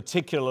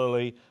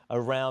particularly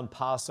around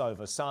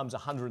Passover, Psalms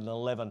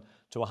 111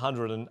 to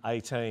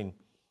 118.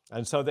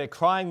 And so they're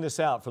crying this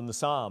out from the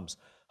Psalms.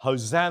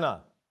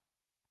 Hosanna,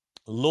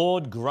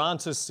 Lord,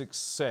 grant us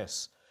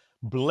success.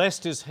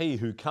 Blessed is he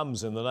who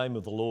comes in the name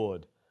of the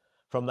Lord.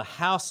 From the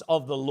house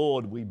of the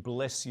Lord we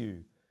bless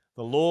you.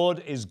 The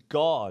Lord is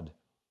God,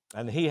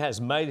 and he has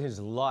made his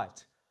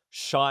light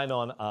shine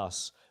on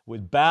us.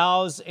 With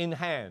boughs in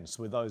hands,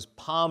 with those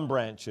palm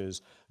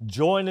branches,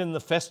 join in the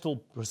festal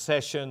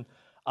procession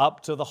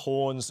up to the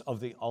horns of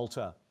the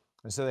altar.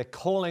 And so they're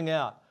calling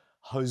out,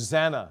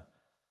 Hosanna.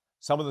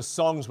 Some of the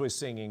songs we're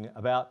singing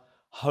about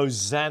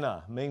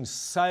Hosanna means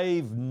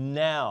save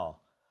now,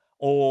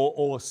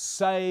 or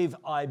save,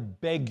 I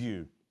beg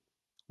you,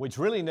 which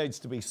really needs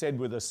to be said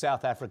with a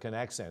South African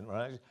accent,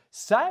 right?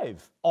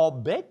 Save, I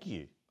beg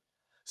you.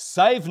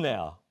 Save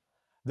now.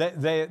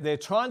 They're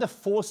trying to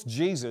force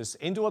Jesus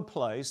into a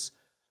place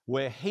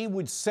where he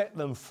would set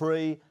them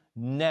free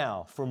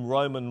now from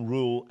Roman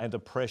rule and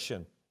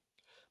oppression.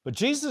 But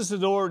Jesus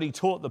had already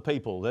taught the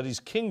people that his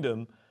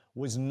kingdom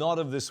was not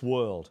of this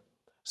world.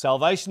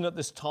 Salvation at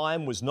this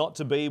time was not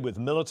to be with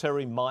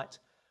military might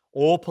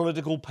or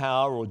political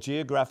power or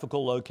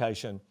geographical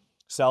location.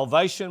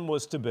 Salvation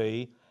was to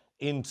be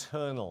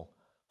internal,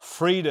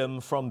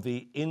 freedom from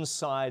the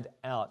inside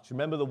out.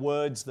 Remember the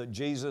words that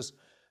Jesus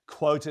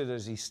quoted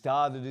as he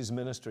started his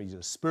ministry.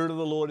 The Spirit of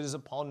the Lord is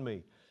upon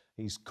me.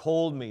 He's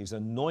called me, he's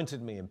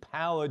anointed me,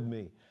 empowered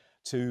me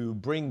to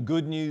bring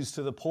good news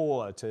to the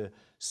poor, to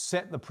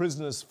set the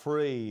prisoners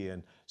free,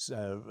 and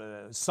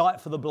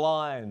sight for the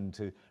blind,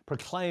 to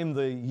proclaim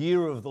the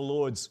year of the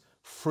Lord's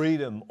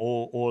freedom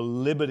or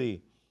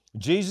liberty.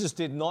 Jesus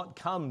did not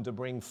come to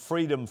bring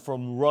freedom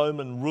from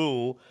Roman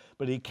rule,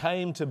 but he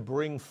came to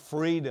bring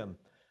freedom,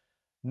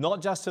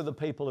 not just to the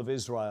people of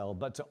Israel,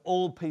 but to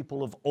all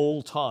people of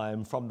all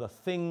time from the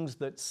things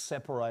that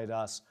separate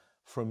us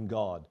from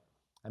God.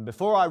 And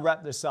before I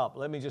wrap this up,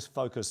 let me just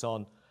focus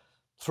on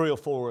 3 or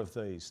 4 of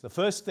these. The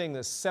first thing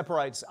that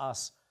separates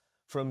us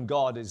from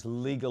God is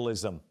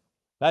legalism.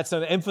 That's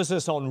an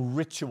emphasis on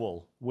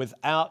ritual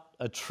without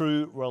a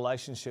true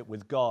relationship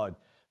with God.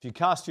 If you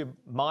cast your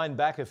mind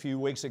back a few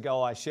weeks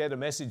ago, I shared a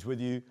message with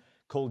you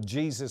called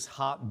Jesus'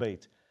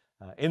 Heartbeat.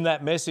 In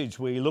that message,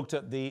 we looked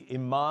at the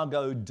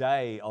imago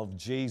Dei of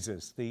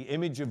Jesus. The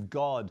image of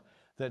God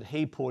that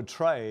he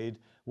portrayed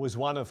was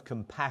one of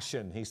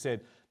compassion. He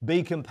said,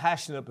 be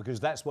compassionate because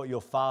that's what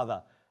your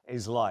Father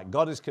is like.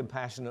 God is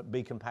compassionate,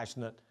 be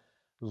compassionate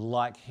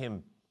like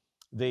him.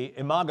 The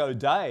imago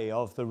Dei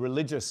of the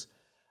religious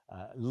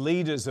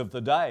leaders of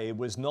the day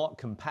was not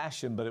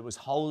compassion, but it was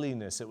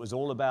holiness. It was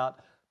all about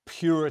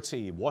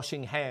purity,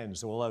 washing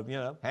hands,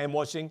 although, hand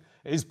washing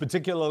is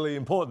particularly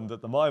important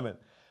at the moment.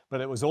 But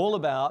it was all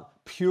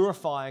about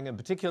purifying, and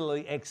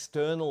particularly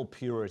external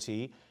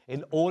purity,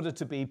 in order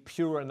to be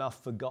pure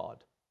enough for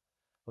God.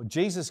 Well,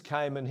 Jesus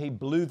came and he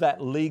blew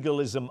that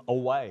legalism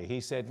away. He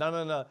said,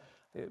 no,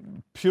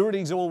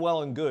 purity's all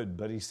well and good,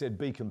 but he said,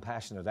 be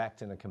compassionate,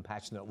 act in a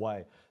compassionate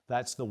way.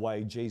 That's the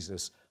way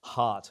Jesus'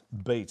 heart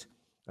beat.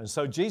 And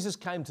so Jesus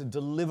came to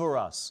deliver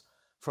us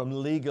from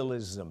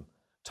legalism.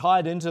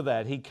 Tied into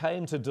that, he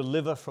came to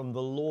deliver from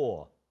the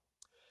law.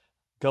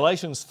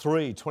 Galatians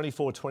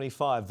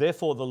 3:24-25,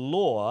 therefore the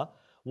law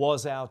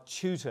was our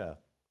tutor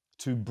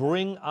to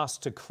bring us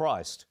to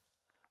Christ,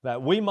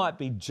 that we might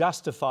be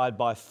justified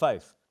by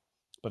faith.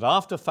 But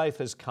after faith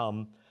has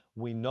come,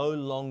 we no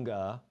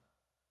longer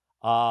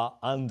are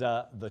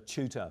under the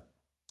tutor.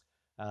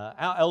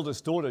 Our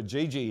eldest daughter,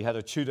 Gigi, had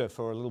a tutor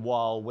for a little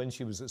while when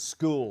she was at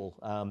school.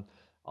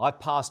 I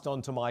passed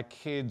on to my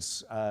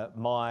kids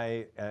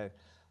my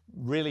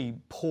really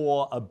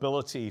poor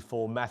ability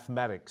for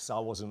mathematics. I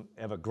wasn't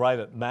ever great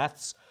at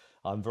maths.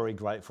 I'm very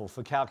grateful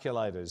for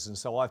calculators. And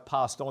so I've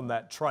passed on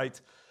that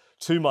trait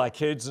to my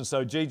kids. And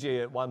so Gigi,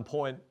 at one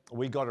point,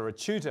 we got her a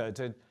tutor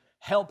to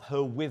help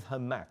her with her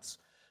maths.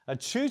 A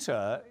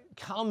tutor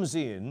comes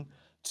in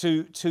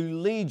to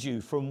lead you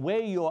from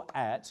where you're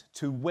at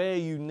to where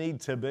you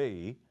need to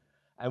be.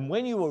 And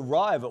when you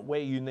arrive at where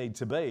you need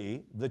to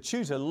be, the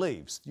tutor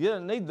leaves. You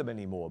don't need them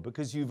anymore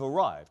because you've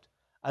arrived.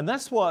 And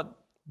that's what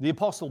the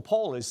Apostle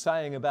Paul is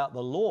saying about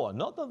the law.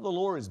 Not that the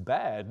law is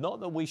bad, not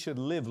that we should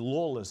live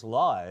lawless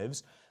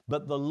lives,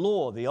 but the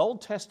law, the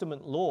Old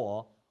Testament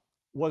law,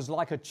 was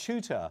like a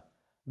tutor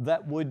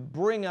that would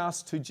bring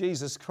us to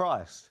Jesus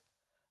Christ.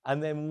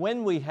 And then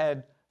when we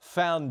had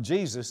found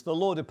Jesus, the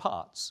law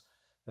departs.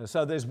 And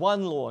so there's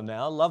one law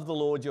now, love the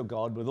Lord your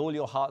God with all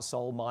your heart,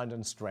 soul, mind,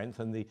 and strength.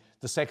 And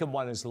the second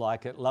one is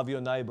like it, love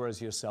your neighbor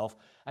as yourself.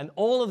 And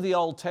all of the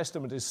Old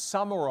Testament is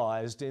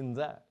summarized in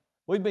that.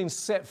 We've been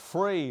set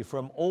free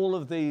from all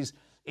of these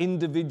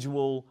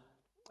individual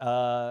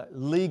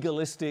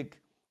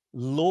legalistic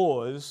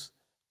laws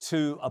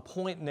to a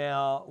point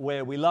now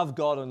where we love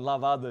God and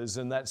love others,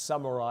 and that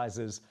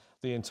summarizes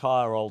the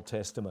entire Old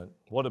Testament.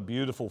 What a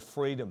beautiful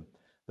freedom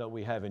that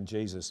we have in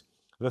Jesus.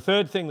 The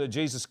third thing that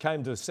Jesus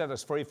came to set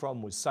us free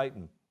from was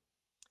Satan.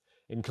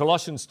 In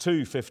Colossians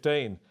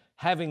 2:15,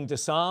 having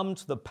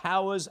disarmed the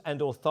powers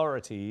and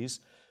authorities,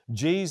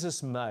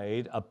 Jesus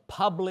made a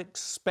public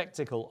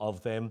spectacle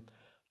of them,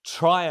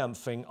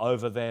 triumphing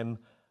over them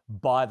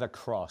by the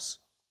cross.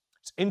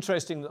 It's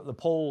interesting that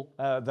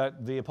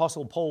the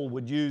Apostle Paul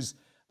would use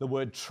the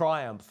word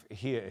triumph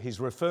here. He's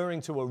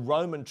referring to a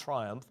Roman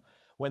triumph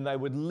when they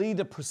would lead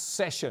a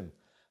procession.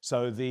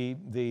 So the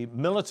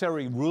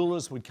military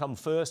rulers would come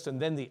first, and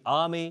then the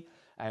army,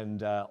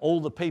 and all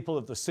the people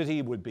of the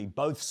city would be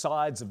both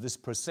sides of this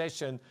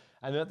procession.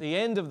 And at the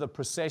end of the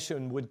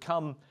procession would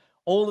come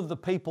all of the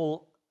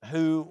people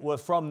who were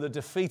from the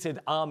defeated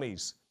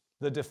armies,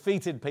 the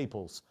defeated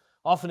peoples,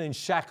 often in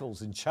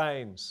shackles and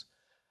chains,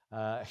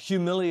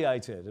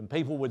 humiliated, and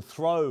people would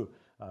throw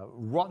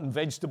rotten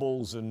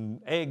vegetables and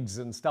eggs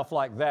and stuff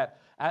like that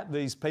at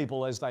these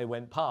people as they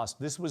went past.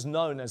 This was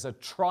known as a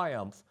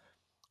triumph,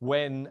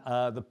 when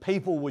the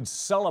people would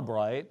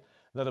celebrate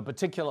that a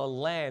particular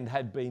land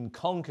had been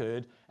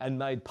conquered and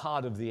made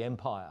part of the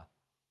empire.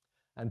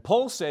 And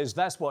Paul says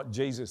that's what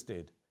Jesus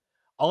did.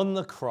 On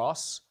the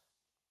cross,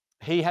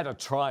 he had a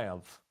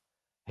triumph.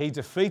 He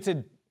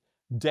defeated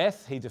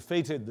death, he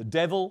defeated the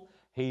devil,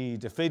 he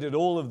defeated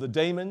all of the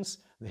demons,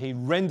 he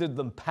rendered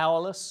them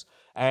powerless,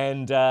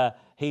 and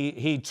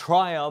he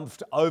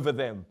triumphed over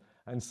them.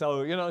 And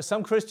so, you know,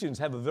 some Christians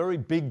have a very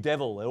big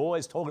devil. They're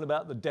always talking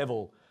about the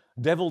devil.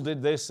 Devil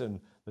did this and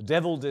the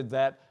devil did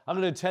that. I'm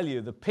going to tell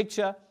you, the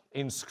picture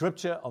in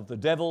Scripture of the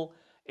devil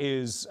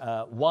is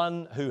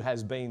one who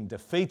has been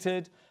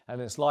defeated,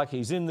 and it's like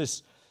he's in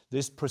this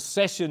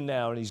procession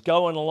now, and he's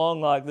going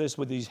along like this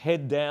with his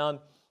head down,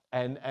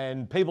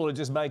 and people are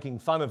just making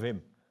fun of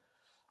him.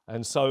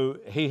 And so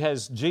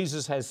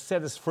Jesus has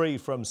set us free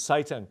from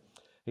Satan.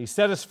 He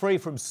set us free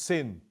from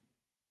sin.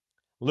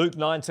 Luke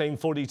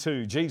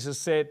 19:42, Jesus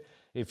said,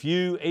 if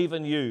you,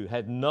 even you,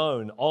 had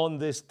known on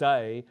this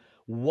day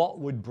what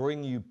would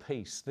bring you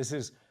peace. This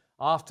is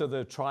after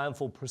the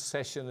triumphal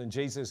procession, and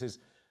Jesus is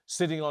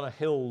sitting on a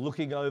hill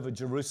looking over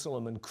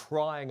Jerusalem and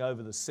crying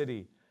over the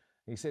city.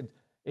 He said,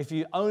 if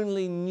you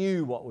only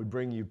knew what would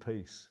bring you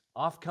peace.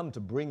 I've come to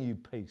bring you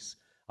peace.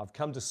 I've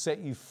come to set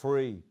you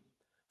free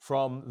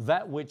from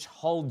that which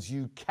holds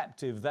you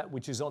captive, that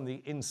which is on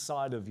the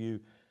inside of you,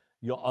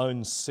 your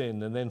own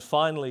sin. And then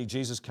finally,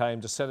 Jesus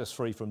came to set us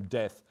free from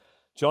death.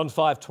 John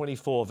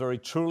 5:24, very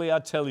truly I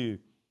tell you,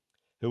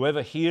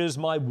 whoever hears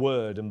my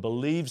word and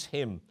believes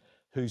him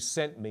who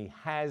sent me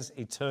has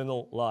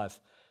eternal life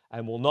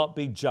and will not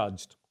be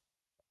judged,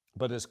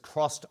 but has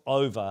crossed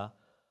over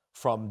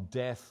from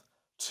death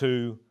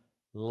to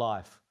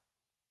life.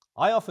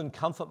 I often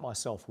comfort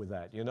myself with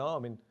that, you know. I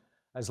mean,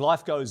 as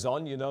life goes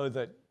on, you know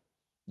that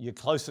you're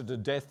closer to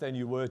death than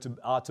you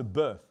are to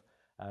birth.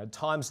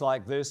 Times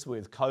like this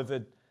with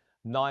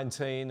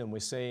COVID-19, and we're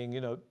seeing,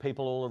 you know,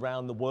 people all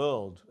around the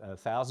world,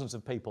 thousands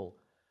of people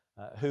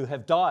who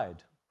have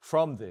died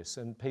from this,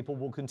 and people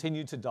will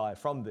continue to die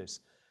from this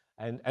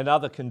and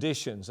other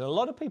conditions. And a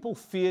lot of people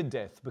fear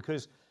death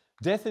because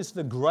death is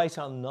the great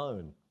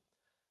unknown.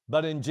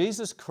 But in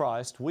Jesus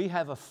Christ, we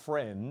have a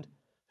friend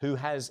who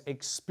has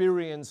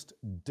experienced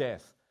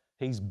death.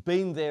 He's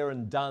been there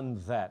and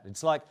done that.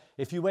 It's like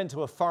if you went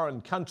to a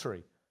foreign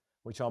country,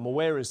 which I'm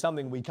aware is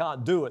something we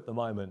can't do at the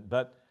moment,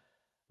 but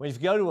if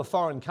you go to a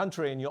foreign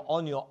country and you're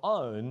on your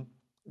own,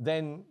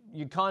 then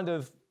you're kind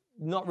of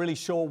not really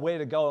sure where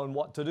to go and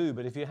what to do.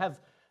 But if you have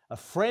a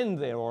friend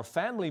there or a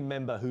family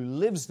member who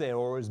lives there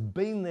or has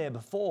been there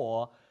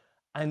before,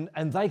 and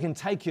they can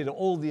take you to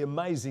all the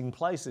amazing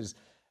places,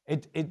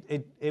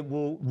 it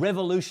will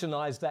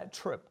revolutionize that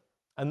trip.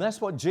 And that's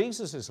what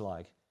Jesus is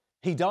like.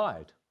 He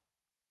died.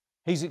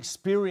 He's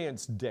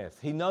experienced death.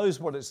 He knows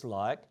what it's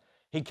like.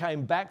 He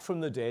came back from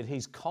the dead.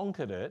 He's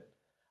conquered it.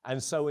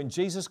 And so in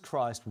Jesus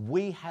Christ,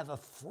 we have a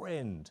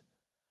friend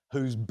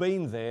who's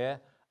been there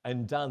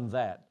and done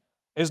that.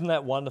 Isn't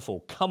that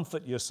wonderful?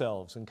 Comfort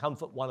yourselves and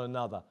comfort one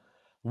another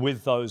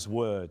with those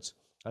words.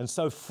 And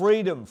so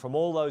freedom from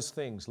all those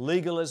things,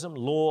 legalism,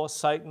 law,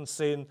 Satan,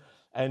 sin,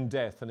 and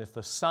death. And if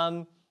the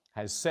Son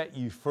has set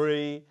you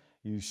free,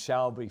 you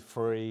shall be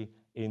free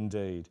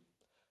indeed.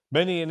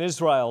 Many in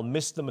Israel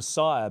missed the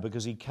Messiah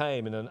because he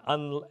came in an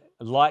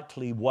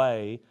unlikely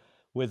way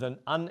with an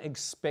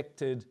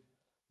unexpected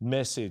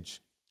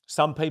message.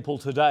 Some people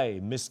today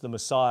miss the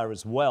Messiah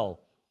as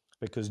well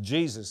because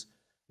Jesus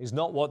is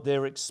not what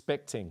they're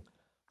expecting.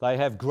 They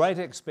have great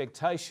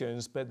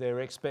expectations, but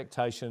their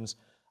expectations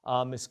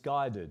are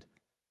misguided.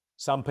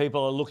 Some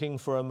people are looking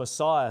for a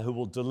Messiah who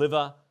will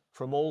deliver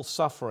from all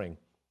suffering.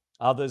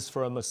 Others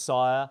for a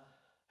Messiah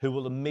who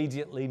will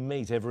immediately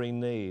meet every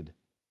need.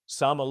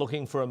 Some are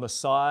looking for a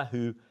Messiah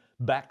who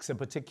backs a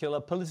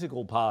particular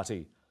political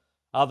party.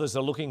 Others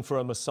are looking for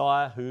a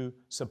Messiah who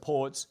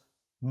supports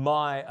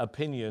my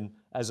opinion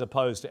as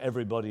opposed to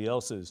everybody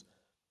else's.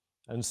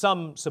 And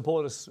some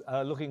supporters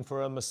are looking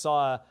for a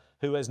Messiah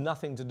who has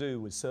nothing to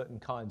do with certain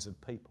kinds of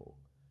people.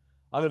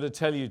 I'm going to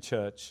tell you,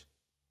 church,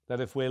 that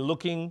if we're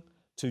looking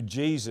to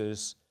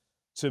Jesus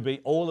to be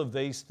all of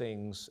these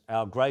things,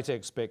 our great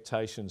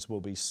expectations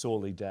will be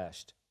sorely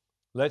dashed.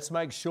 Let's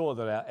make sure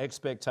that our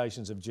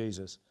expectations of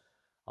Jesus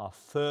are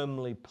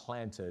firmly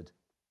planted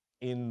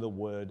in the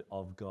Word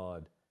of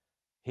God.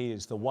 He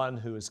is the one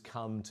who has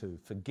come to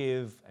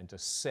forgive and to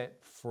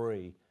set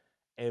free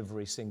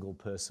every single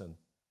person.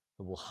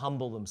 that will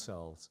humble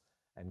themselves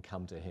and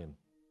come to Him.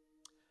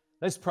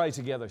 Let's pray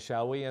together,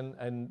 shall we?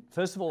 And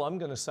first of all, I'm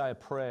going to say a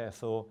prayer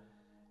for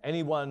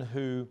anyone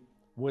who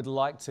would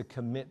like to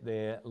commit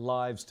their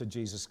lives to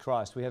Jesus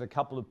Christ. We had a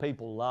couple of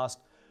people last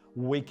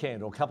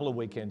weekend, or a couple of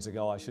weekends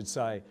ago, I should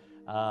say,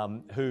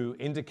 who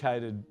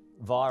indicated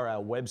via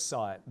our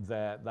website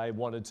that they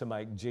wanted to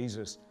make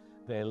Jesus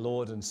their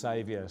Lord and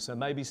Savior. So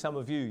maybe some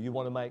of you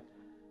want to make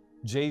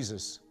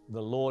Jesus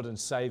the Lord and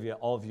Savior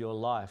of your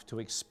life, to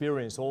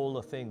experience all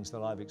the things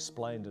that I've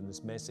explained in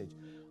this message.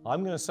 I'm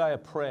going to say a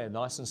prayer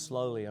nice and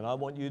slowly, and I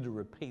want you to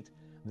repeat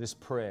this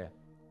prayer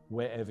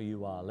wherever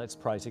you are. Let's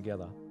pray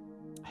together.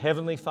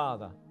 Heavenly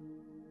Father,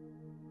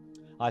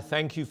 I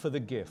thank you for the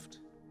gift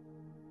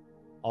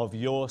of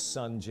your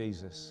Son,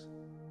 Jesus.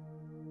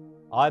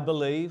 I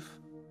believe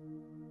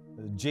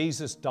that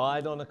Jesus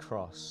died on a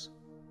cross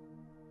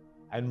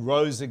and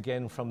rose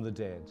again from the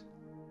dead.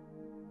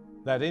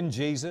 That in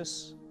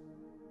Jesus,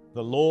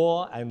 the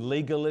law and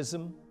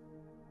legalism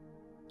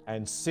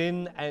and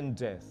sin and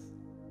death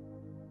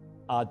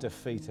are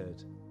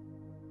defeated.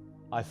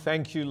 I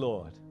thank you,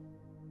 Lord.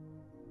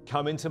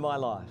 Come into my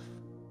life.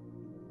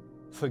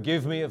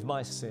 Forgive me of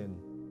my sin.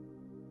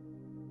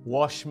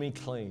 Wash me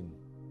clean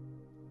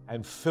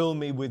and fill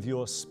me with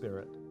your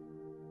Spirit.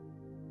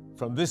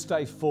 From this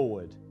day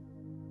forward,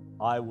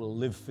 I will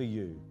live for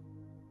you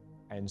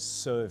and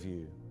serve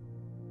you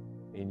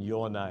in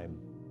your name.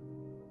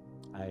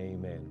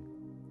 Amen.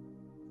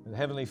 And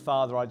Heavenly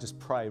Father, I just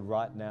pray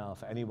right now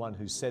for anyone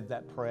who said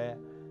that prayer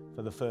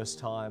for the first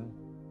time,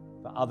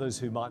 for others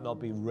who might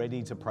not be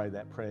ready to pray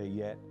that prayer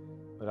yet,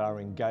 but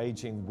are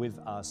engaging with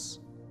us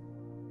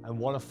and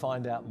want to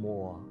find out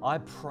more. I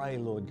pray,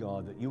 Lord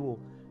God, that you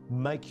will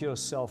make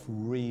yourself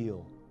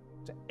real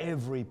to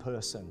every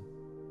person.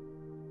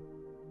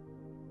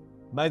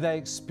 May they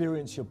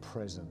experience your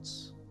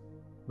presence.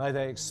 May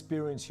they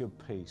experience your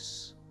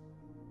peace.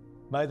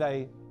 May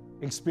they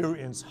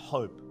experience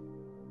hope,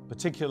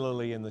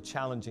 particularly in the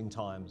challenging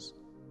times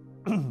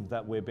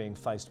that we're being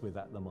faced with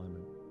at the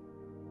moment.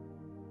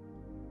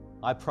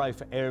 I pray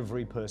for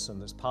every person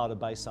that's part of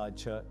Bayside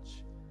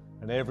Church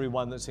and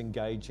everyone that's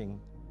engaging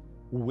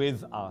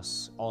with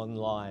us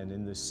online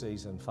in this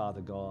season,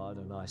 Father God,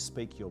 and I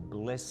speak your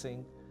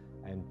blessing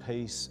and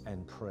peace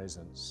and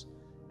presence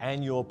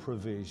and your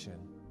provision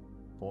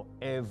for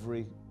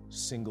every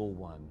single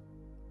one.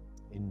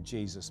 In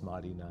Jesus'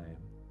 mighty name.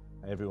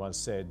 Everyone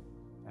said,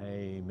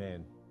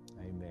 amen.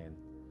 Amen.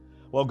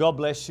 Well, God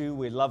bless you.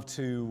 We'd love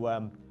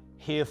to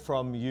hear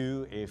from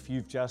you if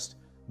you've just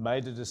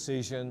made a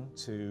decision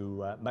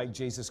to make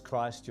Jesus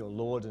Christ your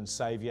Lord and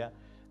Savior.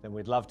 Then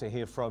we'd love to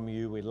hear from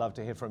you. We'd love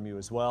to hear from you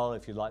as well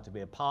if you'd like to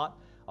be a part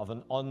of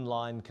an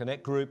online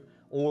Connect group,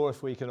 or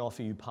if we can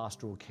offer you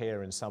pastoral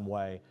care in some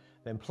way,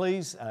 then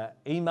please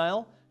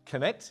email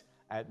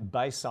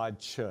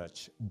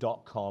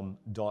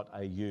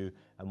connect@baysidechurch.com.au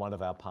and one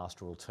of our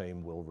pastoral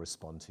team will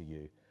respond to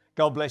you.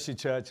 God bless you,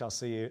 church. I'll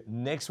see you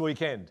next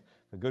weekend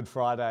for Good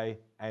Friday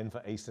and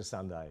for Easter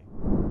Sunday.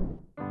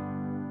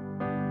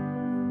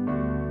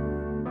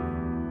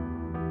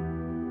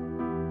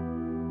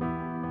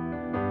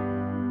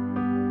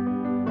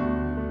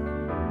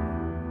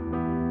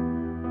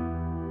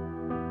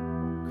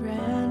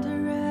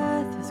 Grander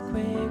earth has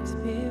quaked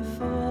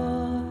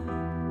before,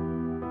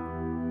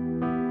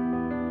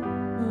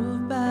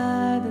 moved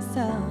by the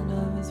sound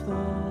of his voice.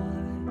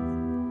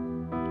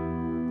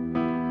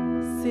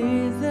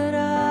 Seas that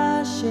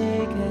are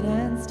shaken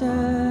and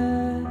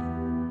stirred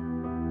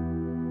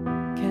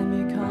can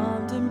be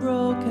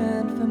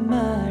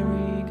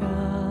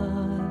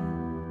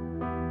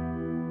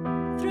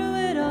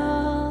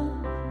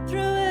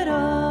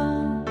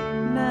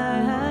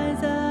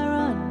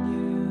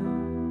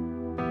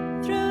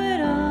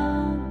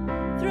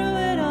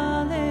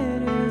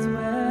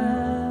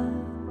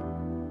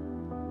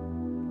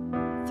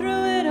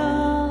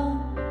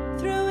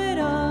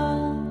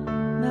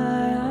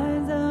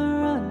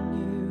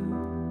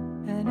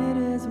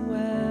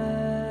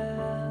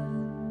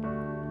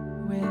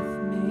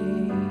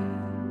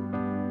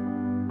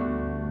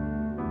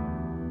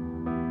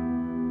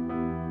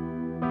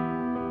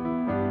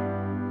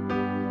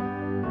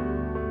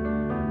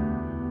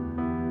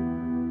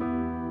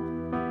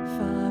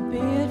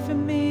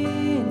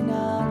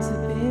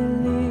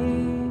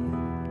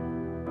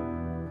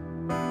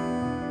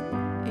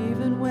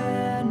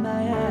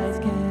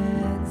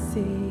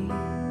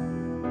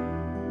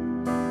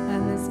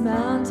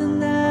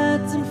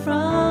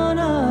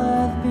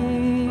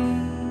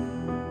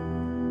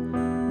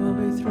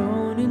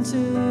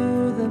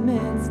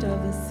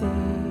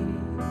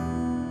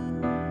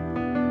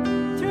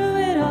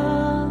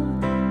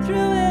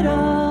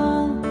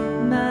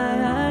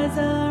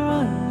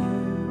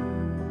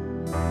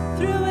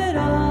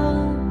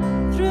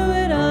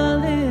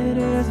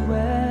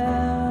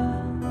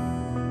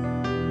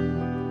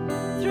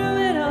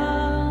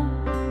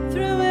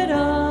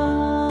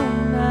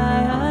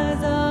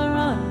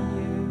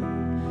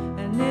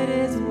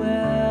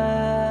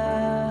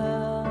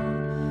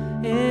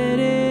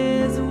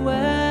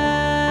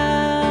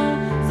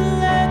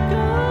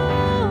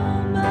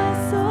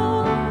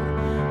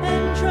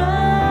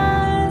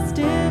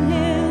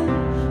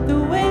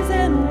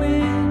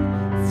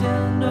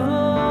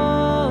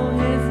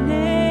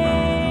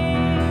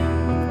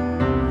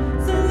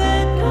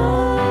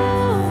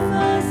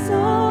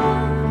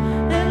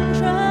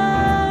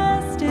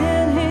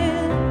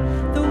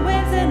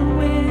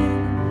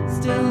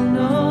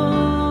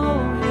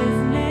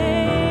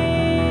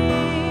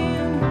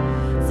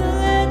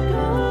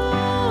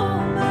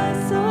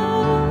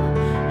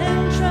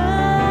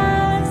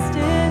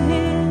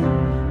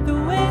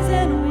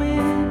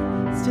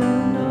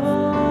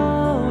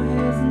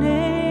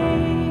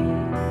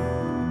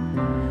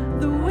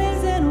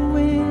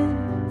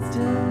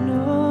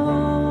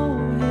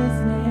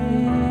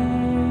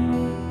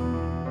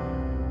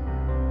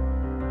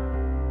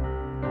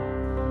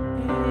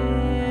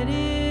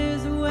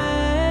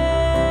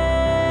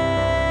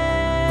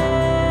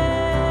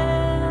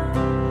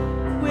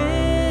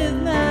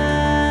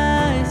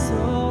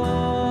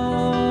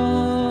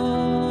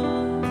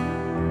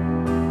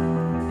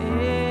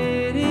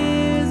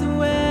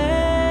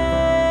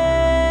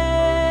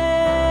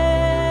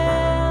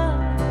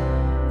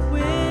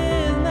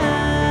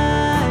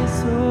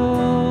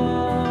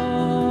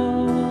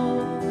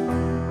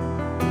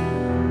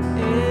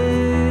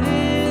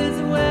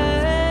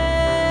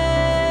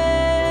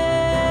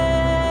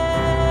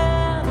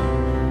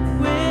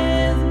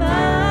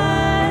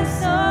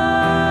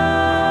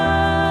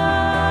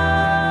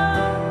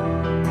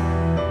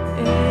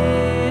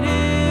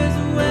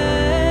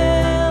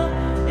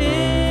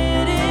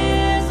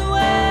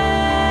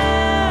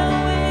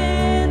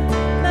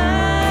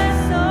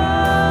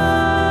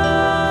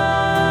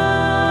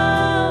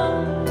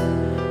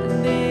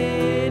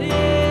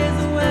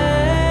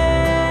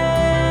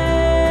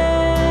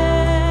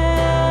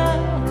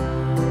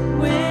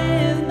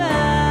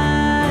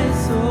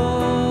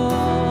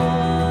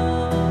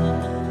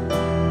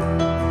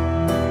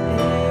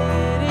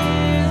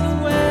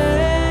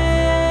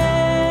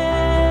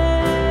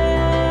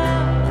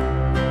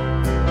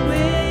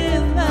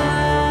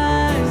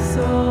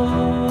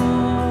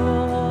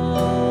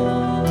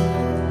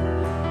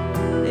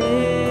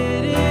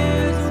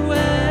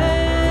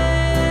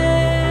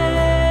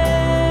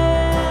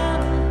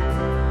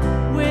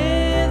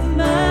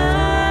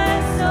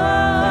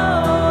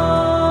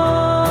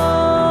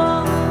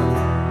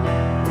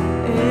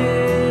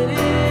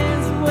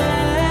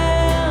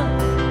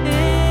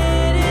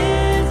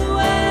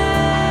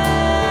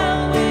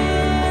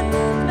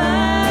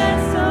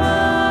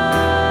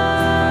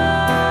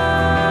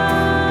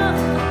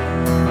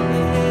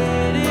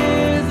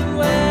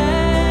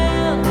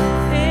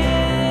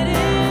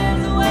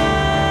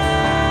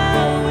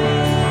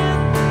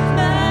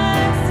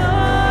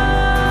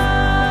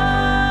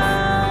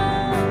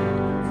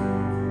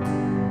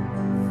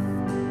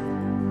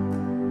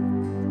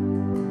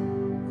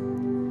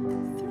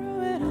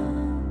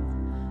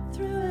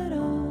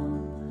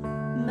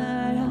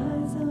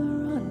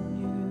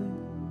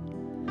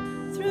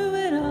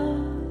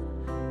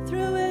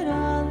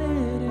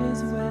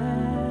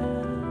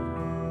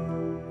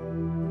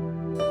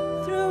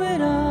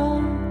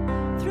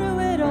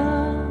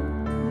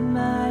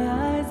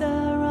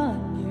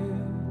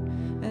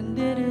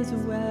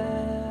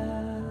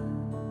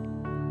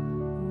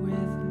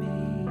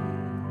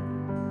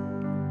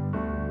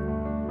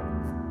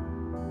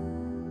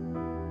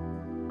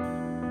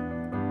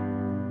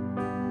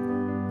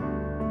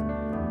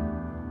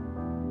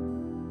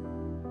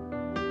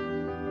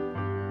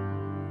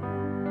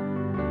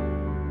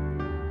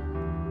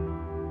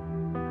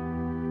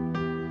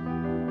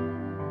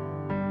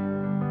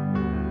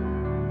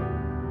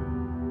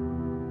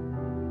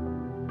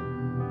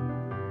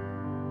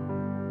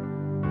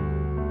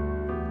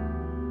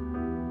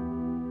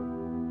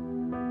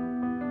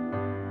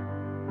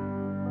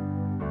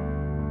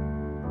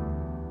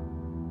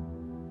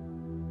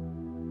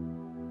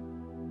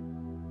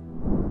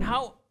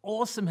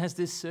awesome has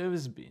this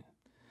service been?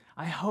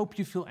 I hope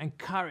you feel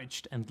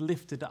encouraged and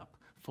lifted up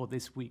for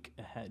this week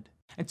ahead.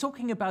 And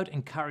talking about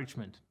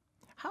encouragement,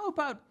 how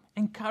about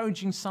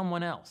encouraging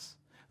someone else?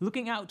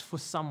 Looking out for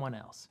someone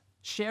else.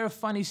 Share a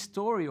funny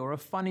story or a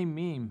funny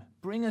meme.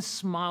 Bring a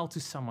smile to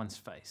someone's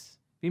face.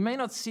 We may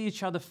not see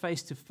each other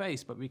face to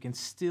face, but we can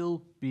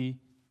still be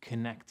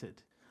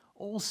connected.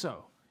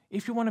 Also,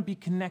 if you want to be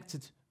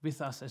connected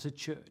with us as a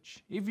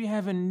church, if you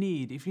have a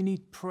need, if you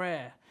need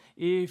prayer,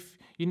 if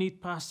you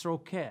need pastoral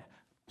care,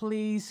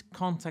 please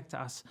contact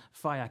us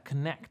via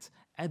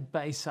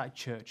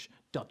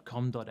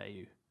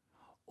connect@baysidechurch.com.au.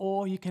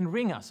 Or you can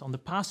ring us on the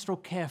pastoral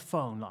care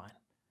phone line.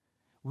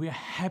 We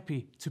are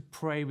happy to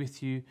pray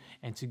with you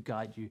and to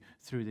guide you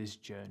through this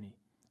journey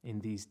in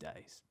these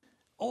days.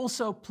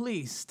 Also,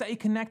 please stay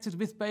connected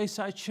with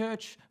Bayside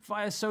Church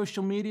via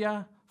social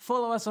media.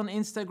 Follow us on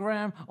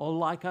Instagram or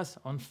like us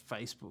on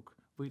Facebook.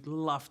 We'd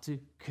love to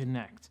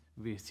connect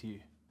with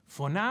you.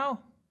 For now,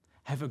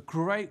 have a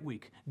great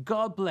week.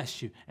 God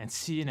bless you and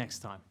see you next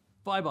time.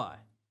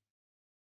 Bye-bye.